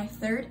for my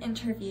 3rd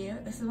interview.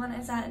 This one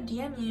is at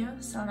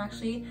DMU, so I'm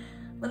actually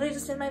literally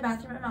just in my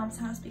bathroom at mom's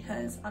house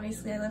because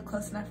obviously I live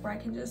close enough where I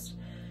can just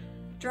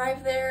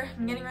drive there.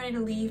 I'm getting ready to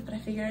leave, but I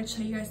figured I'd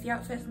show you guys the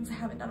outfit since I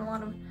haven't done a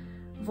lot of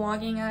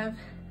vlogging of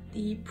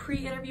the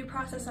pre-interview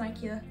process, and I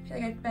feel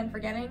like I've been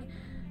forgetting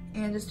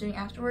and just doing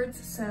afterwards.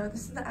 So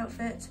this is the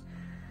outfit.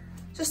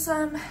 Just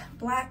some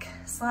black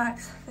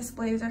slacks, this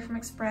blazer from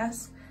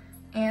Express,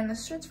 and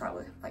this shirt's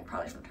probably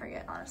from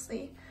Target,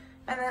 honestly.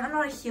 And then I'm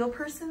not a heel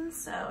person,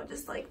 so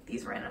just like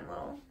these random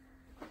little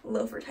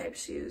loafer type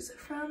shoes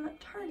from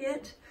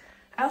Target.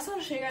 I also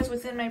want to show you guys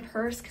what's in my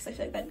purse because I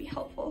feel like that'd be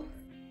helpful.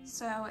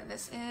 So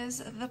this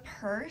is the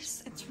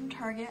purse. It's from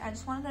Target. I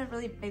just wanted a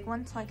really big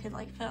one so I could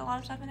like fit a lot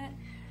of stuff in it.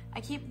 I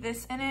keep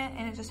this in it,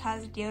 and it just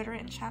has deodorant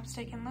and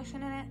chapstick and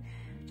lotion in it,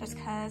 just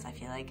because I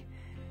feel like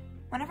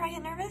whenever I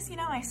get nervous, you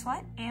know, I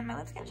sweat and my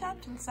lips get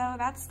chapped, and so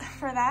that's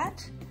for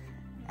that.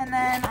 And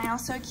then I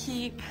also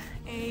keep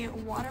a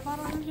water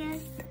bottle in here,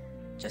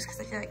 just because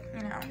I feel like,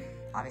 you know,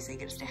 obviously you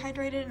get to stay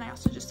hydrated, and I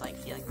also just like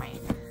feel like my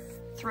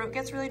throat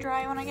gets really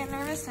dry when I get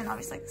nervous, and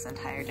obviously like this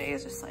entire day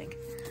is just like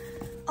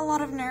a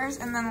lot of nerves.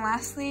 And then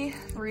lastly,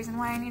 the reason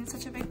why I need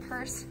such a big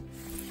purse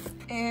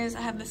is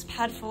I have this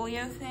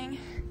Padfolio thing.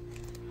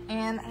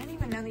 And I didn't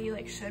even know that you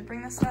like should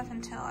bring this stuff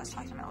until I was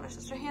talking to my older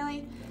sister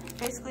Haley.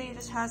 Basically, it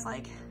just has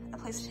like a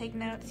place to take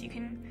notes. You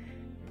can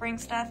bring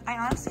stuff. I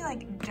honestly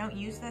like don't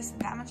use this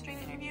that much during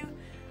the interview,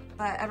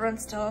 but everyone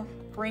still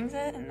brings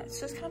it, and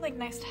it's just kind of like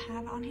nice to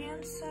have on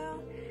hand.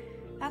 So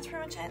that's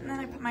pretty much it. And then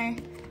I put my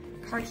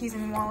car keys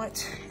and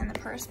wallet in the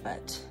purse,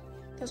 but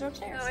those are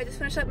upstairs. So I just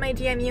finished up my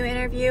DMU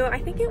interview. I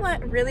think it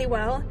went really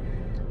well.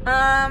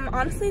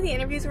 Honestly, the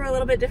interviews were a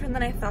little bit different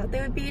than I thought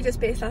they would be, just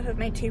based off of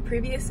my 2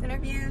 previous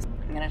interviews.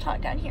 I'm gonna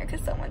talk down here because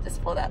someone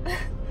just pulled up.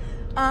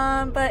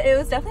 But it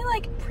was definitely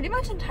like pretty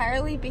much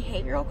entirely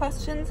behavioral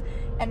questions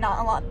and not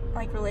a lot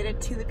like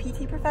related to the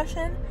PT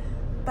profession.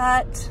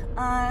 But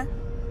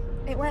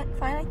it went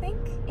fine, I think,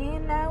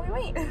 and now we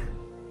wait.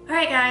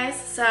 Alright guys,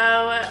 so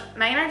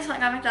Megan and I just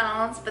went and got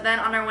McDonald's, but then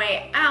on our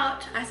way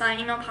out, I saw an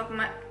email pop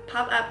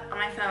up on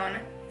my phone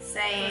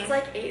saying... It's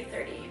like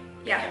 8:30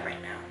 yeah,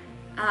 right now.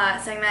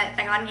 Saying that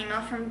I got an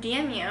email from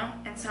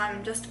DMU, and so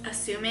I'm just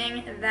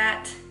assuming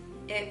that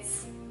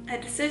it's a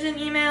decision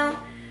email.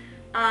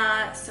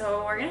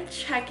 So we're gonna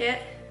check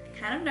it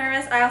kind of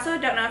nervous. I also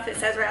don't know if it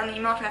says right on the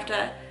email if I have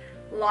to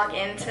log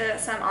into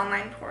some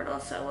online portal,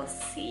 so we'll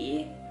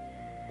see.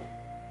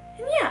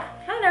 And yeah,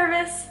 kind of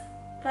nervous,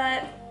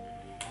 but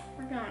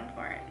we're going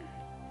for it.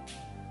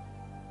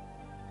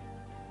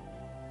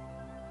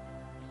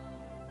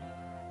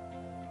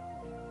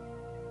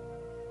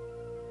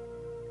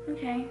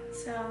 Okay,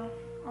 so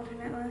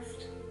alternate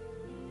list.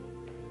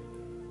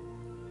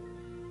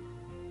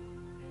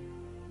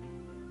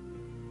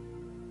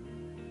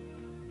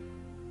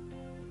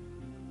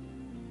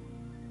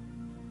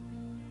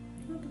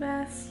 Not the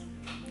best,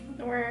 not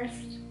the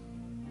worst.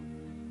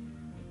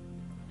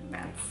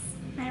 That's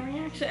my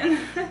reaction.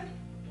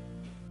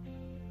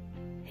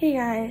 Hey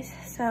guys,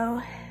 so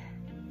I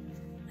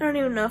don't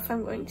even know if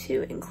I'm going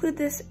to include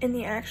this in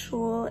the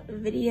actual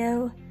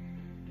video,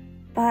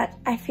 but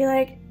I feel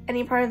like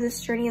any part of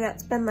this journey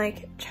that's been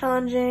like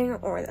challenging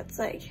or that's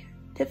like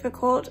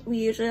difficult, we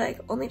usually like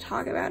only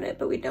talk about it,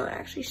 but we don't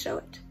actually show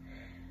it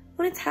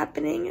when it's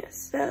happening.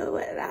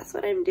 So that's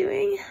what I'm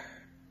doing.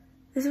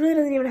 This really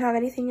doesn't even have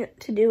anything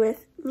to do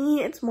with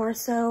me. It's more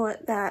so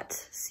that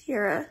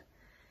Sierra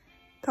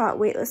got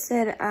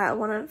waitlisted at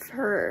one of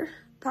her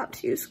top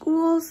 2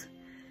 schools,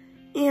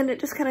 and it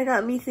just kind of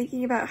got me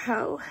thinking about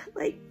how,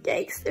 like,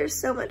 yikes, there's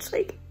so much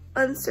like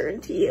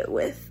uncertainty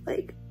with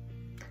like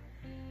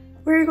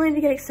where you're going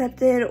to get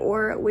accepted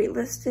or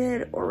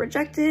waitlisted or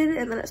rejected,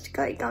 and then it's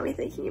like got me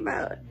thinking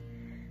about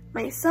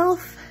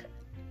myself.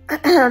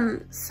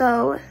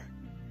 So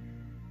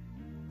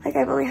like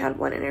I've only had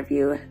 1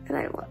 interview and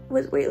I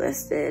was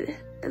waitlisted,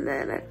 and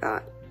then I've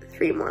got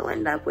 3 more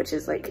lined up, which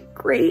is like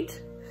great.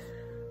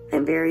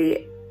 I'm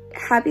very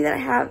happy that I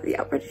have the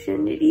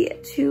opportunity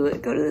to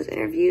go to those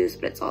interviews,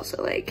 but it's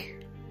also like,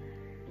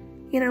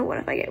 you know, what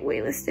if I get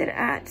waitlisted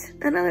at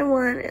another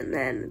one and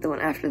then the one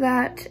after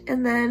that,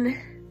 and then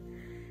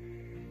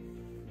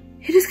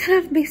it just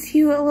kind of makes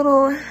you a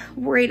little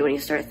worried when you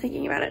start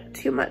thinking about it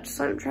too much.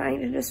 So I'm trying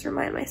to just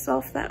remind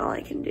myself that all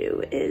I can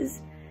do is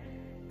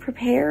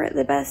prepare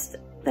the best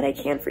that I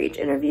can for each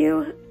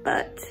interview,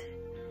 but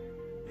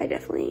I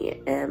definitely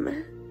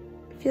am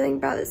feeling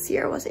bad that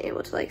Sierra wasn't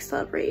able to like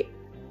celebrate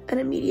an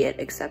immediate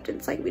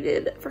acceptance like we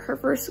did for her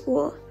first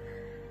school.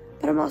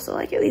 But I'm also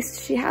like, at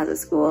least she has a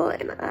school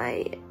and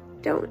I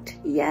don't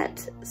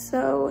yet,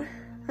 so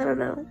I don't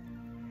know.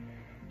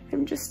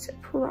 I'm just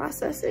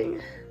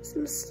processing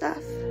some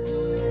stuff.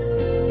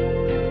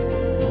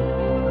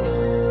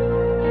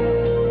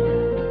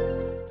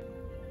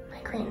 My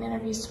Creighton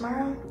interview's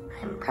tomorrow.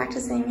 I'm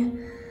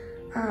practicing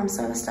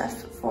some of the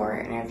stuff for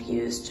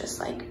interviews, just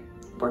like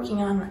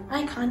working on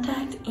eye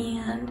contact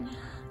and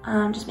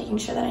just making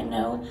sure that I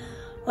know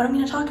what I'm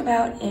going to talk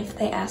about if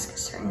they ask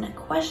certain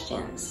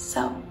questions.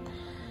 So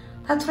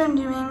that's what I'm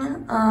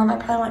doing. I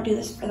probably won't do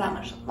this for that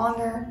much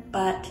longer,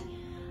 but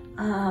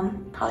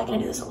probably going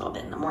to do this a little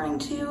bit in the morning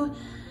too.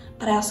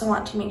 But I also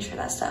want to make sure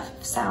that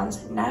stuff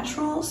sounds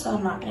natural, so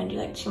I'm not going to do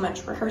like too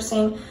much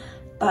rehearsing,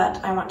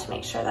 but I want to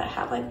make sure that I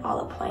have like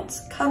all the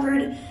points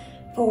covered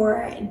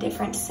for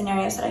different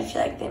scenarios that I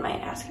feel like they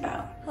might ask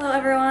about. Hello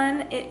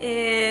everyone, it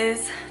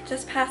is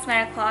just past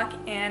 9 o'clock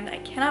and I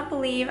cannot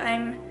believe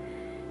I'm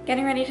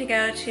getting ready to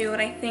go to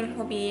what I think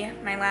will be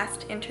my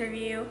last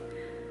interview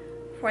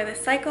for this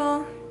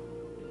cycle.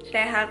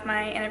 Today I have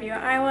my interview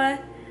at Iowa.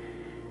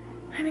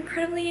 I'm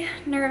incredibly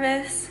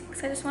nervous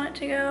because I just want it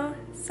to go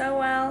so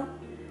well,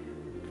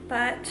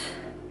 but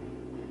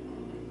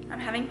I'm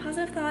having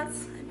positive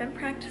thoughts. I've been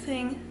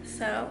practicing,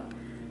 so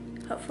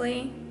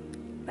hopefully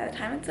by the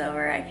time it's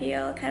over, I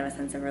feel kind of a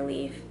sense of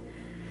relief.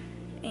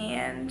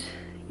 And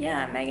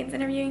yeah, Megan's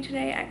interviewing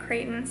today at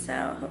Creighton,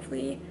 so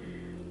hopefully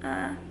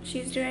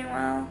she's doing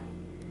well.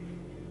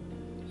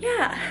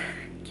 Yeah,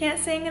 can't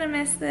say I'm gonna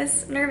miss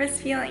this nervous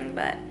feeling,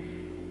 but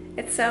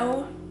it's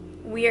so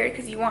weird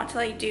because you want to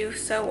like do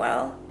so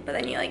well, but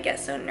then you like get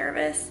so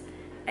nervous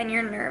and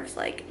your nerves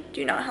like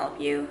do not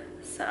help you.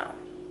 So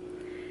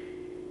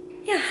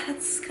yeah,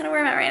 that's kind of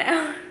where I'm at right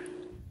now.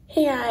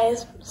 Hey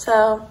guys,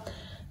 so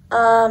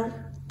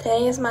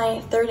today is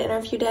my 3rd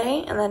interview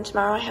day, and then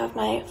tomorrow I have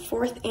my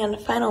 4th and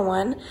final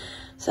one.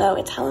 So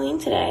it's Halloween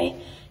today,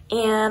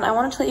 and I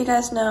wanted to let you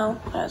guys know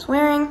what I was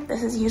wearing.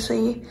 This is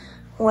usually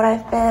what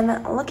I've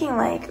been looking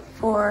like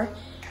for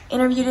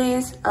interview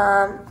days.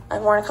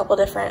 I've worn a couple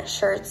different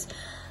shirts,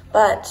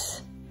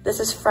 but this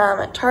is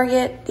from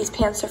Target. These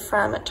pants are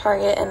from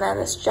Target, and then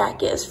this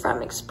jacket is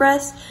from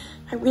Express.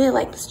 I really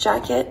like this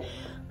jacket.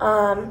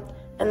 And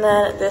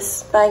then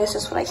this bag is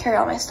just what I carry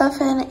all my stuff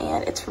in,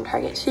 and it's from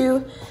Target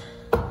too.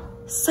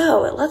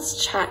 So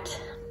let's chat.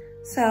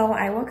 So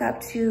I woke up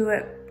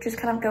to just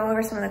kind of go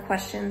over some of the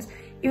questions,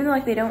 even though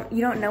like you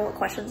don't know what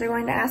questions they're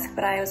going to ask,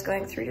 but I was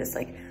going through just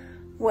like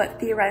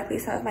what theoretically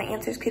some of my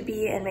answers could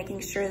be and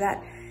making sure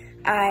that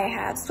I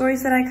had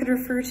stories that I could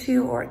refer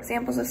to or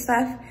examples of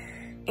stuff.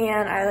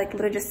 And I like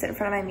literally just sit in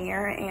front of my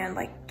mirror and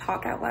like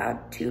talk out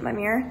loud to my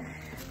mirror.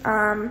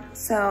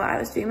 So I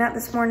was doing that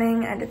this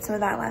morning. I did some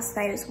of that last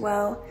night as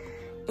well.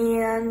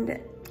 And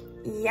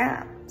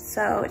yeah,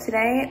 so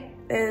today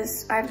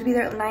I have to be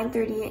there at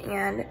 9:30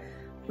 and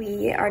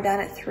we are done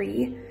at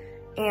 3.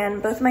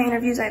 And both my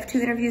interviews, I have 2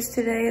 interviews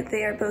today.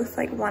 They are both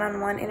like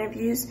one-on-one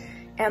interviews,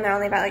 and they're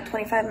only about like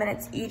 25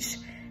 minutes each.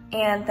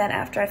 And then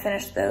after I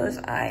finish those,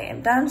 I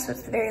am done. So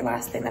it's the very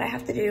last thing that I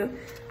have to do,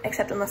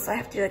 except unless I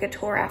have to do like a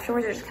tour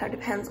afterwards. It just kind of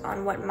depends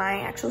on what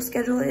my actual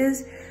schedule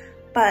is.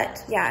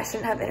 But yeah, I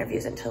shouldn't have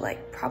interviews until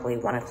like probably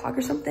 1 o'clock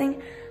or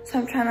something. So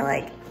I'm trying to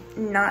like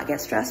not get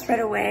stressed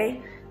right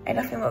away. I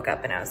definitely woke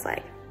up and I was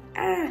like,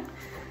 ah.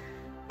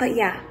 But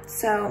yeah,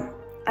 so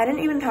I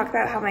didn't even talk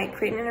about how my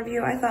Creighton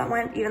interview I thought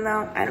went, even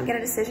though I don't get a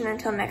decision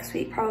until next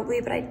week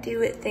probably, but I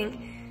do think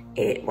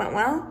it went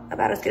well,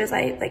 about as good as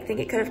I think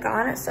it could have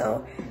gone.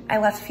 So I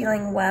left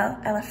feeling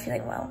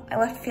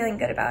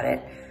good about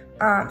it.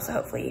 So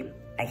hopefully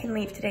I can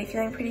leave today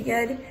feeling pretty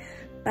good.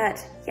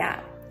 But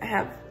yeah, I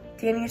have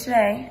DMU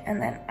today,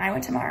 and then I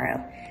went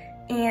tomorrow,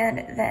 and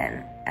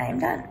then I am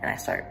done and I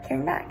start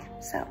hearing back.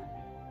 So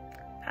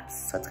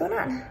that's what's going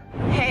on.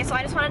 Hey, so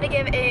I just wanted to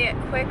give a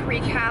quick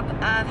recap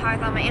of how I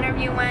thought my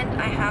interview went.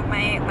 I have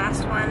my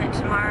last one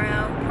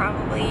tomorrow,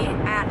 probably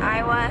at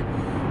Iowa,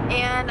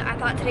 and I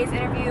thought today's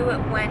interview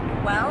went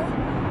well.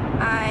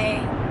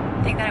 I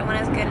think that it went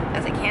as good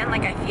as it can.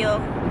 Like, I feel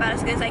about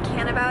as good as I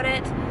can about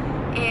it,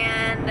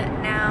 and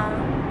now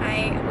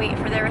I wait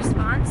for their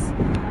response.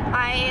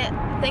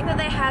 I think that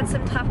they had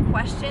some tough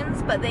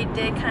questions, but they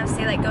did kind of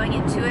say like going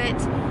into it.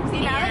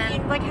 See, now that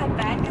you like had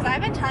Ben, because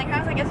I've been telling her, I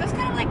was like, is this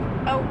kind of like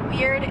a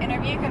weird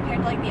interview compared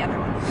to like the other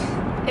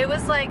ones? It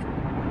was like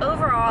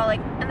overall,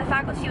 like, and the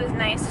faculty was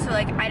nice, so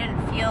like I didn't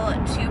feel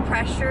too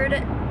pressured,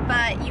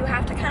 but you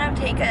have to kind of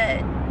take a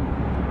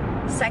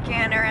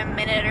second or a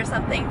minute or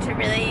something to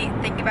really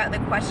think about the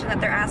question that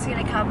they're asking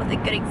and come up with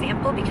a good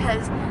example,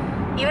 because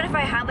even if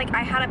I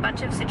had a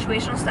bunch of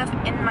situational stuff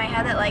in my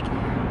head that like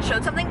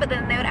showed something, but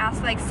then they would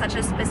ask like such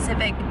a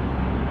specific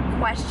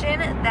question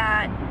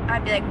that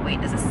I'd be like,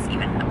 wait, does this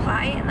even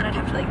apply? And then I'd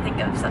have to like think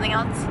of something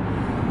else.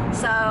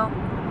 So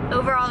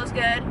overall it was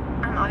good.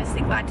 I'm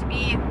obviously glad to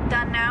be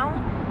done now,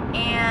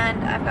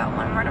 and I've got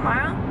one more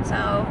tomorrow,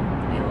 so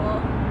we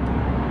will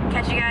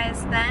catch you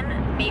guys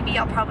then. Maybe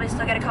I'll probably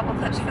still get a couple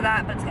clips for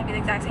that, but it's gonna be the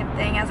exact same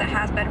thing as it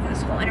has been for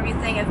this whole interview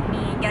thing of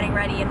me getting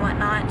ready and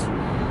whatnot.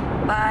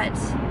 But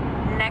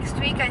next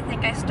week I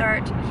think I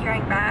start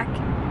hearing back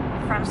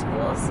from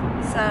schools,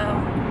 so,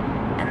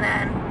 and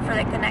then for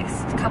like the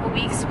next couple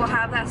weeks we'll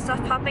have that stuff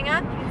popping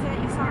up. You can say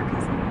that you saw our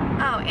cousin.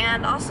 Oh,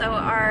 and also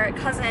our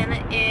cousin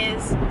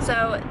is,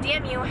 so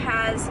DMU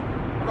has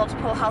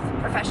multiple health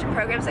profession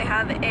programs. They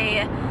have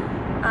a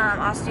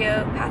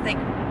osteopathic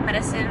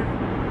medicine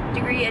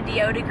degree, a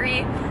DO degree,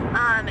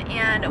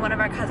 and one of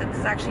our cousins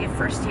is actually a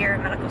first-year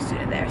medical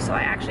student there, so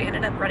I actually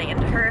ended up running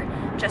into her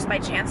just by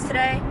chance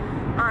today.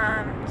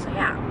 So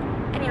yeah,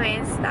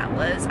 anyways,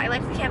 I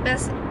liked the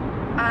campus.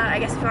 I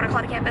guess if you want to call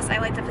it a campus, I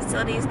liked the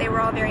facilities. They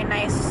were all very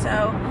nice,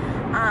 so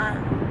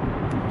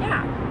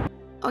yeah.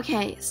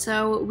 Okay,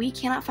 so we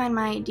cannot find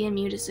my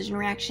DMU decision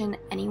reaction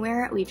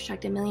anywhere. We've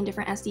checked a million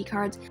different SD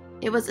cards.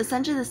 It was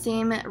essentially the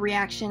same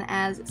reaction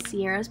as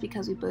Sierra's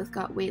because we both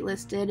got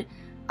waitlisted.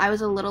 I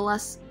was a little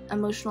less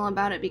emotional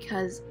about it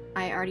because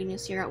I already knew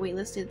Sierra got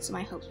waitlisted, so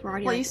my hopes were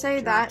already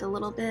dropped a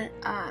little bit.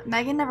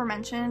 Megan never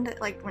mentioned,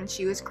 like, when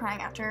she was crying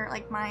after,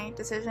 like, my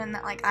decision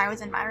that, like, I was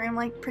in my room,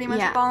 like, pretty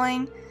much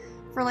bawling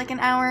for, like, an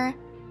hour.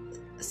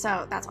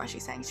 So that's why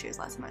she's saying she was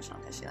less emotional,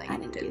 because she, like, I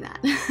didn't do that.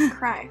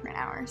 cry for an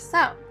hour.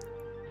 So,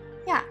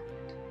 yeah.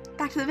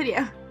 Back to the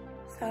video.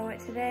 So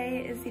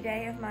today is the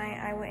day of my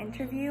Iowa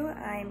interview.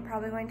 I'm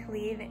probably going to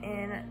leave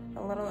in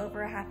a little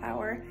over a half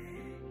hour.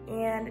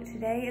 And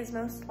today is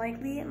most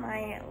likely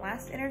my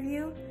last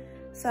interview.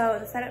 So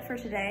the setup for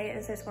today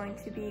is there's going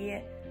to be,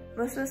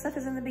 most of the stuff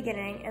is in the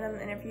beginning, and then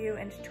the interview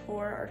and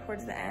tour are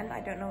towards the end.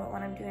 I don't know what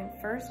one I'm doing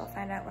first. I'll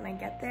find out when I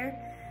get there.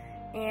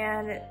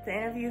 And the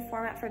interview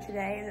format for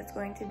today is it's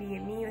going to be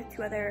me with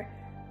 2 other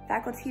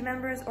faculty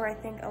members, or I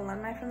think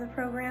alumni from the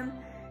program.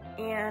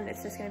 And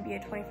it's just going to be a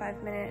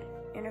 25-minute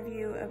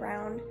interview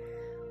around.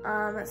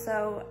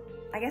 So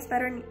I guess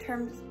better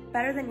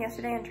than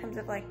yesterday in terms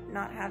of like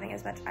not having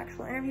as much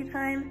actual interview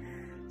time.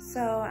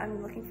 So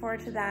I'm looking forward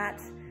to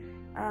that.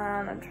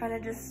 I'm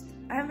trying to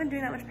I haven't been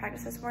doing that much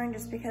practice this morning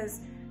just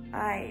because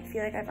I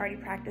feel like I've already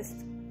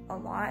practiced a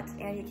lot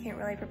and you can't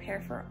really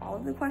prepare for all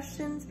of the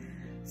questions.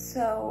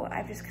 So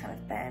I've just kind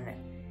of been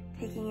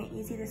taking it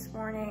easy this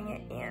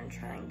morning and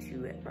trying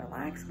to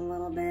relax a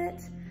little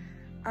bit.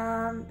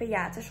 But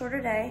yeah, it's a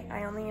shorter day.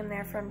 I only am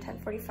there from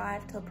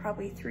 10:45 till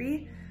probably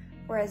 3,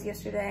 whereas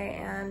yesterday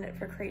and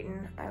for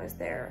Creighton, I was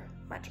there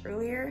much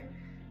earlier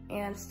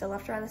and still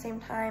left around the same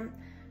time.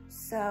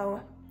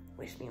 So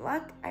wish me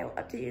luck. I will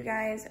update you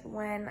guys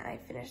when I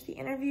finish the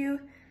interview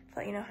to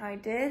let you know how I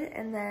did,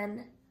 and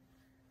then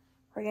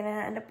we're gonna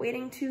end up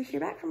waiting to hear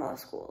back from all the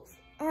schools.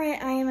 All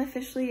right, I am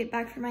officially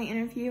back from my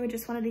interview. I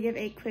just wanted to give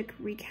a quick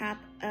recap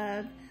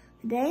of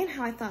the day and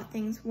how I thought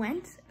things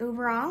went.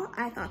 Overall,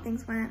 I thought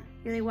things went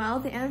really well.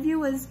 The interview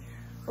was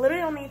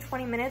literally only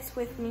 20 minutes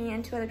with me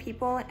and 2 other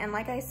people, and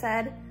like I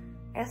said,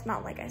 I guess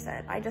not like I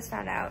said, I just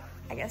found out,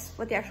 I guess,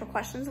 what the actual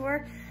questions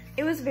were.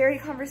 It was very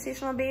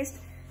conversational based,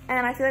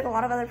 and I feel like a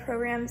lot of other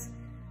programs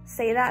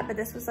say that, but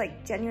this was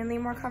like genuinely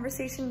more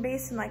conversation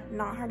based and like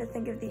not hard to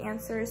think of the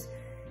answers.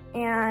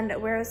 And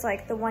whereas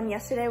like the one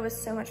yesterday was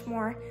so much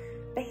more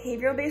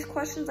behavioral based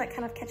questions, like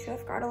kind of catch you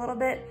off guard a little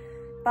bit.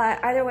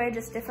 But either way,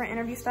 just different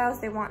interview styles.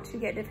 They want to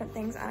get different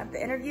things out of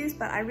the interviews,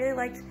 but I really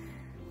liked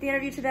the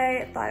interview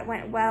today. I thought it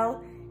went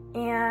well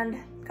and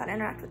got to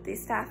interact with the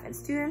staff and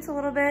students a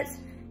little bit.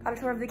 Got a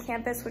tour of the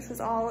campus, which was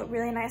all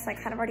really nice. I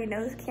kind of already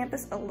know this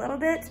campus a little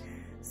bit,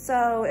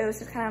 so it was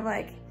just kind of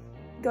like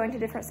going to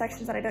different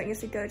sections that I don't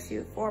usually go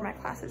to for my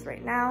classes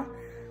right now.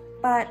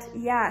 But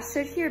yeah,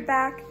 should hear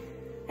back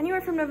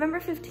anywhere from November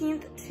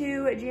 15th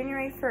to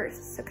January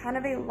 1st. So kind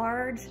of a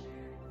large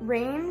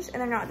range, and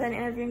they're not done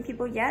interviewing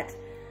people yet,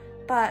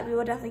 but we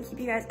will definitely keep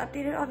you guys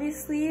updated,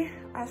 obviously.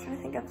 I was trying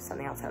to think of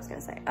something else I was gonna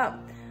say. Oh,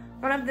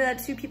 one of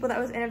the 2 people that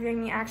was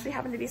interviewing me actually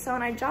happened to be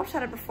someone I job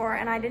shadowed before,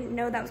 and I didn't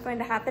know that was going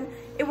to happen.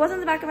 It was in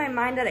the back of my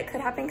mind that it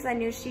could happen because I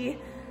knew she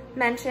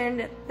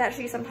mentioned that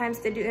she sometimes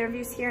did do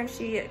interviews here and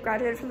she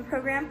graduated from the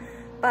program.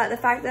 But the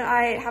fact that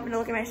I happened to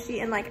look at my sheet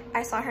and like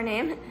I saw her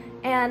name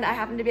and I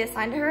happened to be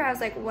assigned to her, I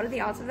was like, what are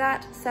the odds of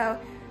that? So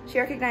she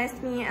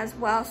recognized me as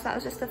well. So that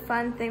was just a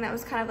fun thing that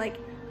was kind of like,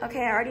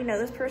 okay, I already know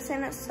this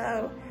person.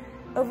 So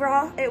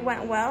overall it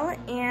went well,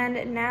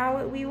 and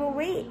now we will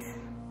wait.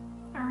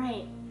 All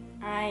right,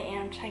 I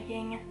am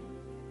checking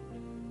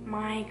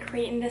my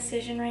Creighton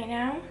decision right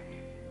now.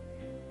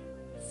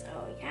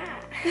 So yeah.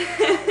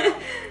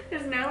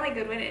 There's no like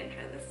good way to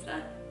intro this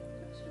stuff.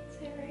 I should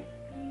say, right?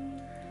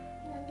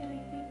 Not good, I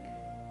think.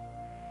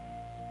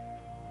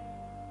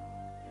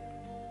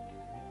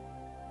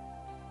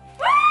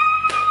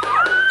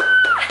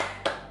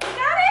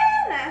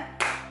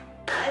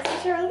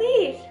 Such a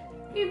relief.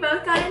 We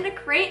both got into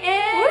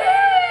Creighton.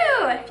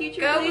 Woo!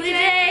 Future Go Blue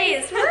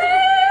Jays. Woo!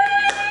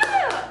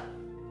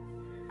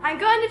 I'm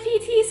going to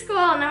PT school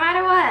no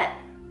matter what.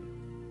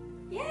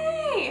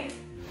 Yay!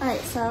 All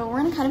right, so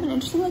we're in kind of an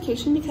interesting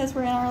location because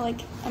we're in our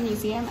like a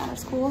museum at our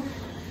school,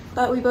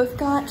 but we both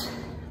got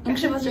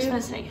Actually, I was just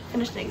gonna say,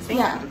 finish the exam.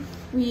 Yeah,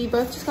 we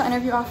both just got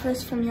interview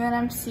offers from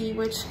UNMC,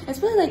 which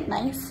is really like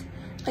nice.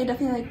 Like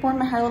definitely like warmed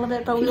my heart a little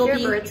bit, but we will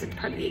be birds, it's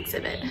part of the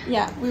exhibit.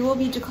 Yeah, we will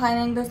be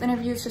declining those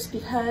interviews just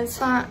because It's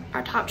not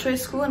our top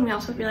choice school, and we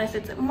also realized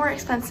it's more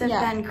expensive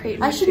than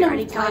Creighton, I which should we have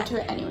already applied got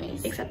to it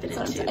anyways. accepted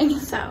That's what I'm into.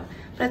 saying. So,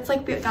 but it's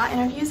like we got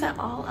interviews at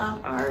all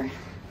of our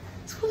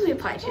schools we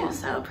applied to,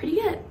 so pretty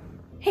good.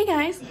 Hey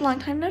guys, long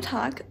time no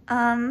talk.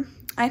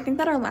 I think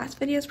that our last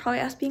video is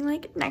probably us being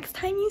like, next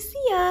time you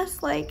see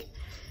us, like,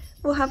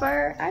 we'll have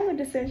our IWA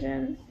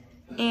decision.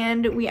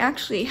 And we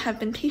actually have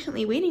been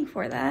patiently waiting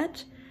for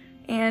that.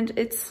 And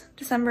it's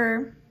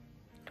December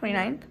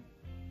 29th.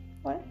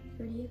 What?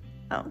 30th.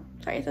 Oh,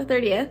 sorry, it's the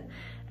 30th.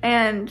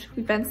 And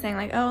we've been saying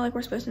like, oh, like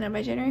we're supposed to know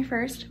by January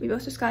 1st. We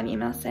both just got an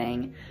email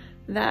saying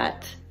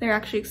that they're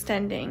actually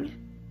extending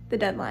the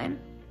deadline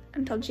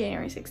until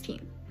January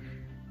 16th.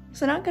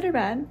 So not good or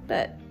bad,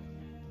 but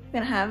we're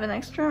gonna have an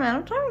extra amount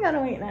of time we gotta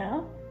wait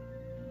now.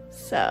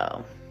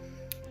 So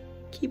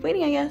keep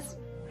waiting, I guess.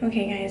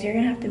 Okay guys, you're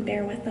gonna have to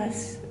bear with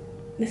us.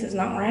 This is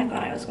not where I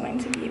thought I was going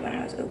to be when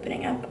I was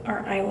opening up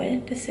our IWA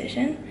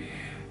decision.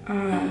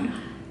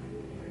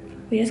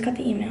 We just got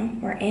the email.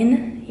 We're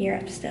in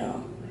Europe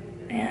still,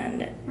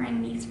 and We're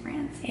in Nice,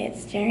 France.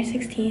 it's January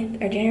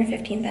 16th or January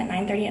 15th at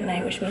 9:30 at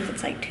night, which means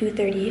it's like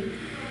 2:30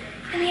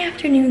 in the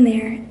afternoon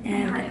there.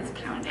 And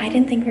I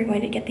didn't think we were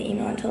going to get the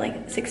email until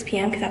like 6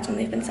 p.m. because that's when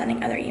they've been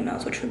sending other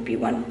emails, which would be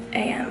 1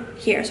 a.m.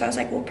 here. So I was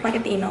like, we'll probably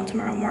get the email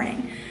tomorrow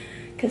morning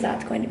because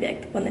that's going to be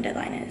like when the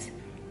deadline is.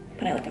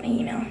 But I looked at my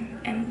email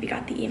and we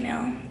got the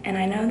email. And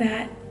I know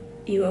that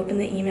you open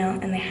the email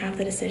and they have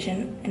the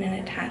decision in an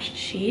attached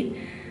sheet.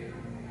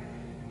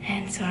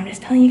 And so I'm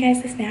just telling you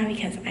guys this now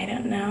because I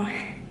don't know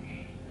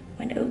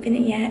when to open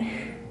it yet.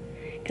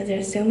 Because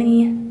there's so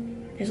many,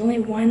 there's only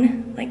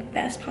one like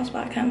best possible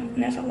outcome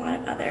and there's a lot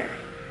of other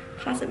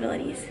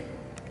possibilities.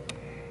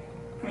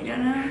 We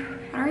don't know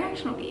what our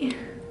reaction will be.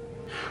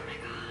 Oh my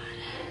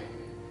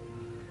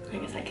god. I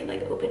guess I could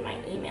like open my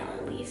email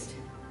at least.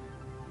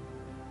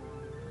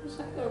 Just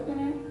like open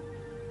it.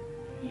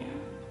 Yeah.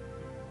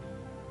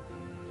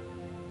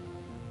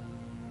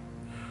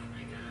 Oh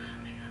my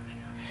god.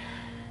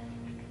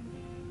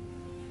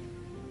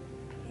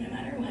 No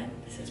matter what,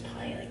 this is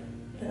probably like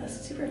the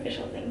most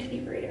superficial thing to be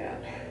worried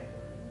about.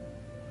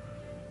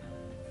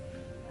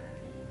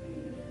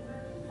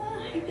 Oh,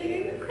 I think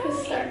I could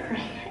just start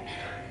crying right now.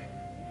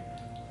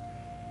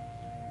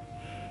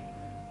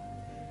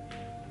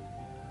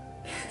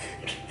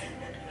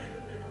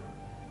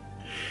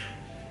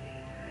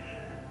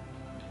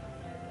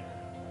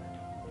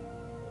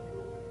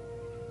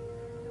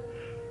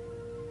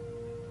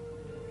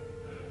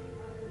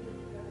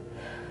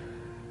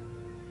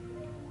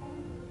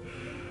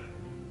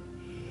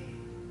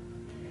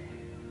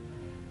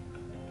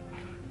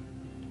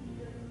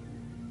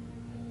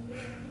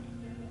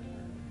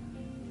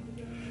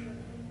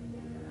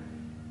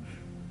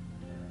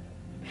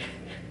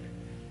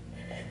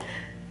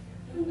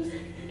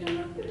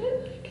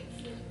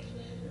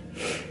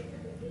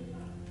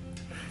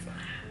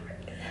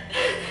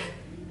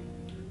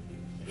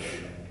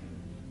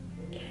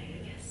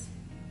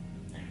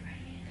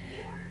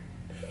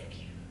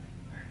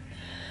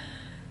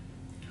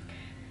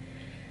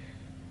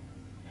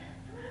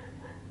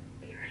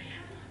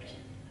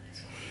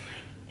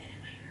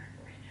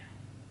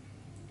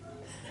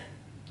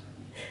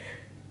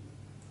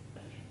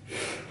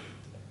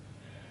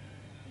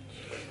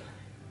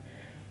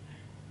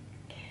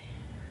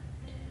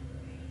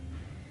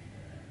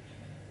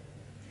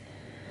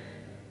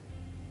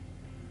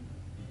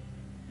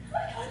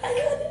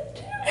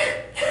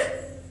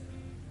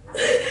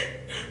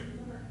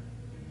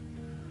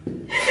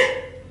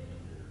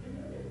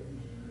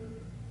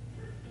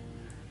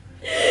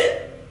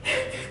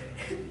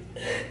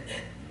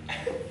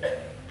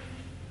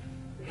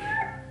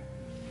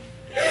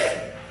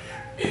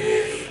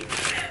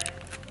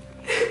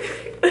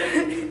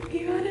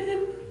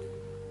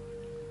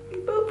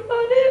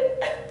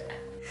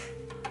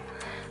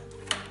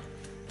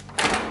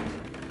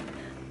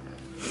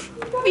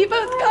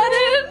 both got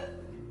in.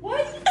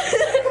 What?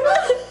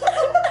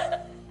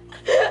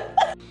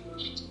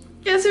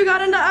 Guess who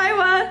got into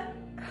Iowa?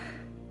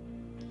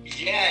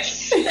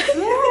 Yes.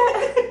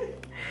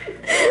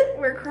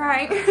 We're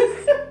crying.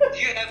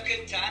 You have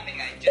good timing.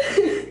 I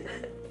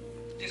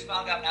just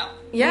found out now.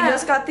 Yeah. We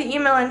just got the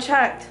email and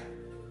checked.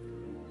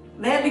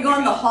 They had to go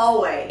in the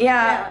hallway.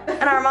 Yeah.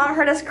 And our mom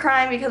heard us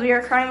crying because we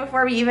were crying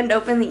before we even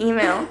opened the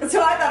email.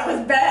 So I thought it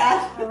was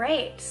bad.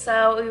 Alright,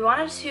 so we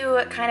wanted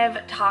to kind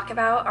of talk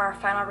about our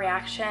final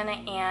reaction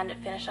and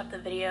finish up the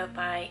video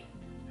by,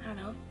 I don't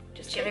know,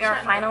 just giving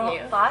our final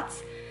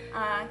thoughts.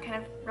 Kind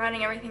of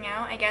rounding everything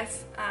out, I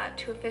guess,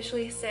 to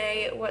officially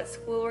say what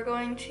school we're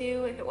going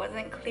to, if it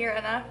wasn't clear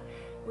enough,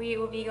 we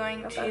will be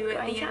going to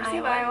the University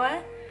of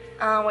Iowa.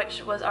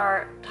 Which was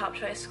our top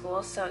choice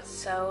school, so it's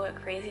so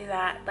crazy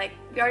that, like,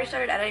 we already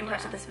started editing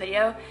parts of this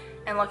video,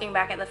 and looking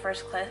back at the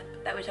first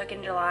clip that we took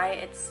in July,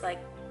 it's like,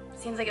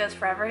 seems like it was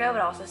forever ago,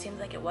 but also seems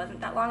like it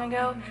wasn't that long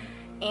ago,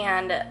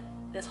 and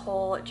this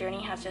whole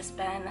journey has just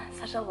been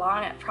such a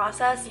long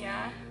process.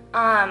 Yeah.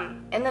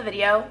 In the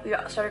video, we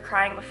started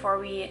crying before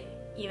we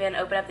even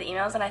opened up the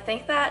emails, and I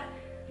think that,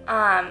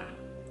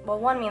 well,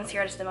 one, me and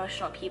Sierra are just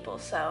emotional people,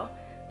 so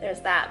there's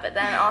that, but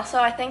then also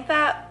I think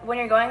that when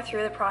you're going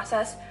through the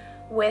process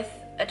with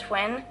a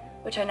twin,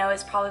 which I know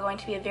is probably going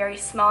to be a very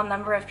small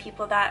number of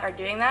people that are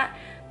doing that,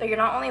 but you're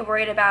not only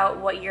worried about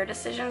what your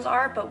decisions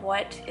are, but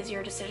what is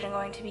your decision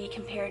going to be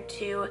compared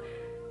to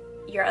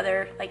your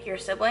other, like your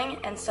sibling.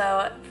 And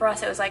so for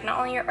us, it was like, not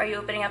only are you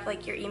opening up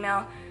like your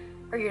email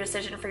or your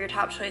decision for your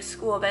top choice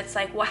school, but it's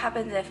like, what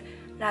happens if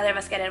neither of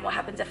us get in? What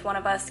happens if one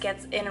of us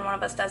gets in and one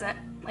of us doesn't?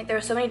 Like, there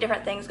were so many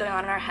different things going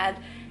on in our head,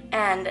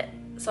 and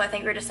so I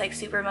think we're just like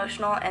super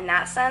emotional in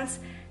that sense,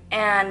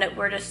 and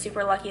we're just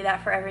super lucky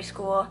that for every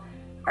school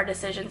our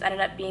decisions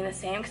ended up being the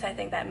same, because I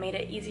think that made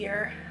it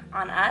easier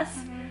on us.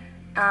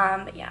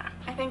 But yeah.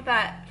 I think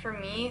that for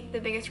me,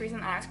 the biggest reason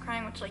I was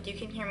crying, which like you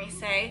can hear me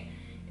say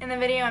in the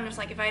video, I'm just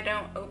like, if I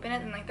don't open it,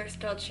 then like there's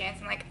still a chance,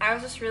 and like I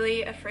was just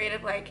really afraid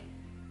of like,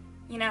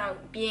 you know,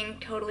 being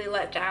totally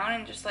let down,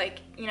 and just like,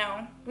 you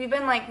know, we've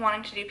been like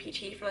wanting to do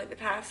PT for like the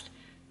past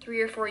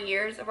 3 or 4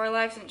 years of our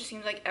lives, and it just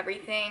seems like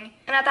everything.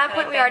 And at that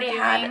point, we already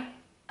had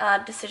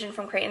a decision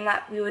from Creighton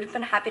that we would have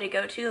been happy to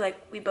go to. Like,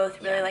 we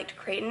both really liked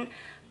Creighton,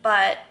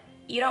 but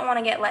you don't want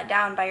to get let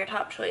down by your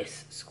top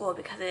choice school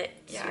because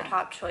it's your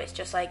top choice.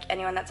 Just like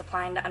anyone that's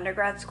applying to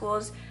undergrad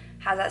schools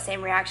has that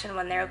same reaction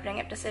when they're opening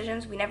up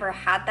decisions. We never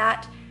had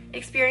that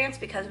experience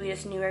because we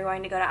just knew we were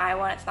going to go to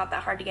Iowa, and it's not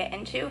that hard to get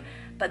into.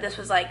 But this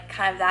was like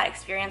kind of that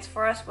experience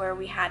for us where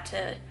we had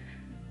to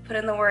put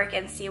in the work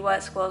and see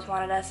what schools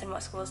wanted us and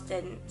what schools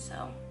didn't.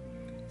 So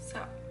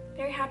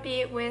very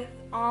happy with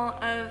all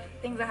of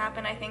things that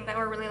happened. I think that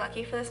we're really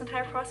lucky for this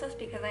entire process,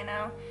 because I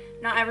know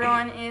not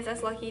everyone is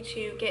as lucky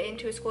to get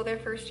into a school their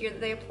first year that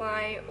they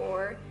apply,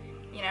 or,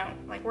 you know,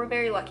 like we're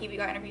very lucky we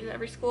got interviews at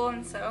every school,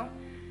 and so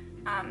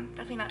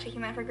definitely not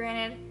taking that for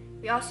granted.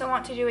 We also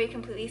want to do a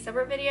completely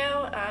separate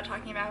video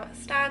talking about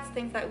stats,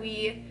 things that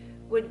we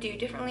would do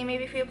differently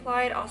maybe if we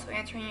applied, also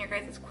answering your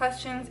guys'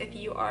 questions if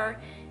you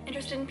are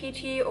interested in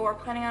PT or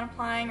planning on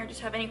applying, or just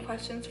have any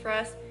questions for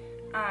us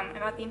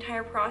about the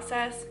entire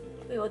process.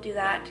 We will do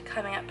that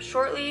coming up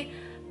shortly.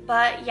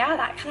 But yeah,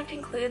 that kind of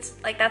concludes,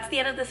 like, that's the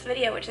end of this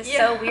video, which is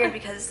so weird,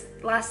 because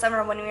last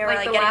summer when we were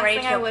like getting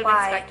ready to apply, I would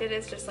have expected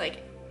is just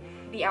like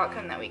the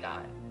outcome that we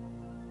got.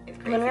 It's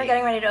crazy. When we were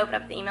getting ready to open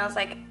up the emails,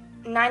 like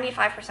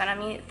 95% of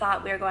me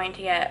thought we were going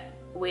to get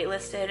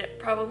waitlisted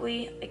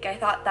probably. Like, I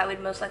thought that we'd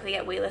most likely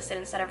get waitlisted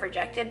instead of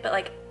rejected, but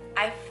like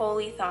I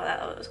fully thought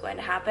that was going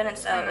to happen, and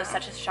so it was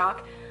such a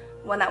shock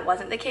when that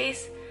wasn't the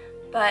case.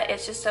 But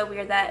it's just so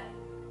weird that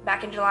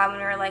back in July when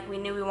we were like, we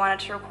knew we wanted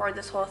to record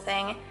this whole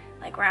thing,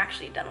 like we're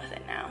actually done with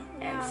it now.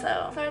 And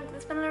so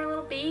it's been our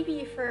little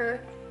baby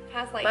for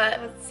past like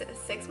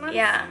 6 months.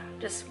 Yeah,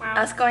 just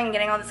us going and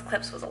getting all these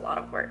clips was a lot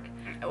of work.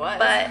 It was.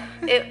 But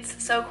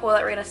it's so cool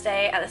that we're gonna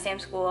stay at the same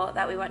school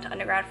that we went to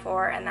undergrad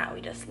for, and that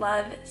we just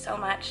love so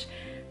much.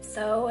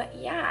 So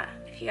yeah,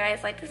 if you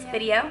guys like this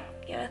video,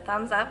 give it a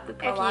thumbs up. We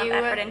put a lot of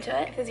effort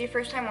into it. If it's your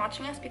first time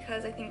watching us,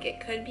 because I think it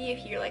could be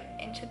if you're like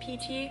into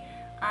PT,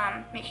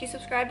 make sure you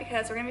subscribe,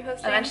 because we're gonna be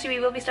posting eventually we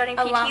will be starting PT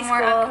a lot more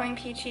school. Upcoming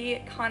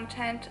PT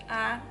content,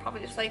 probably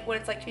just like what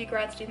it's like to be a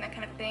grad student, that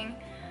kind of thing.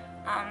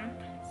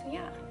 So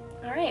yeah.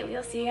 All right,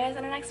 we'll see you guys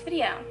in our next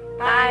video.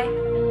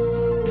 Bye.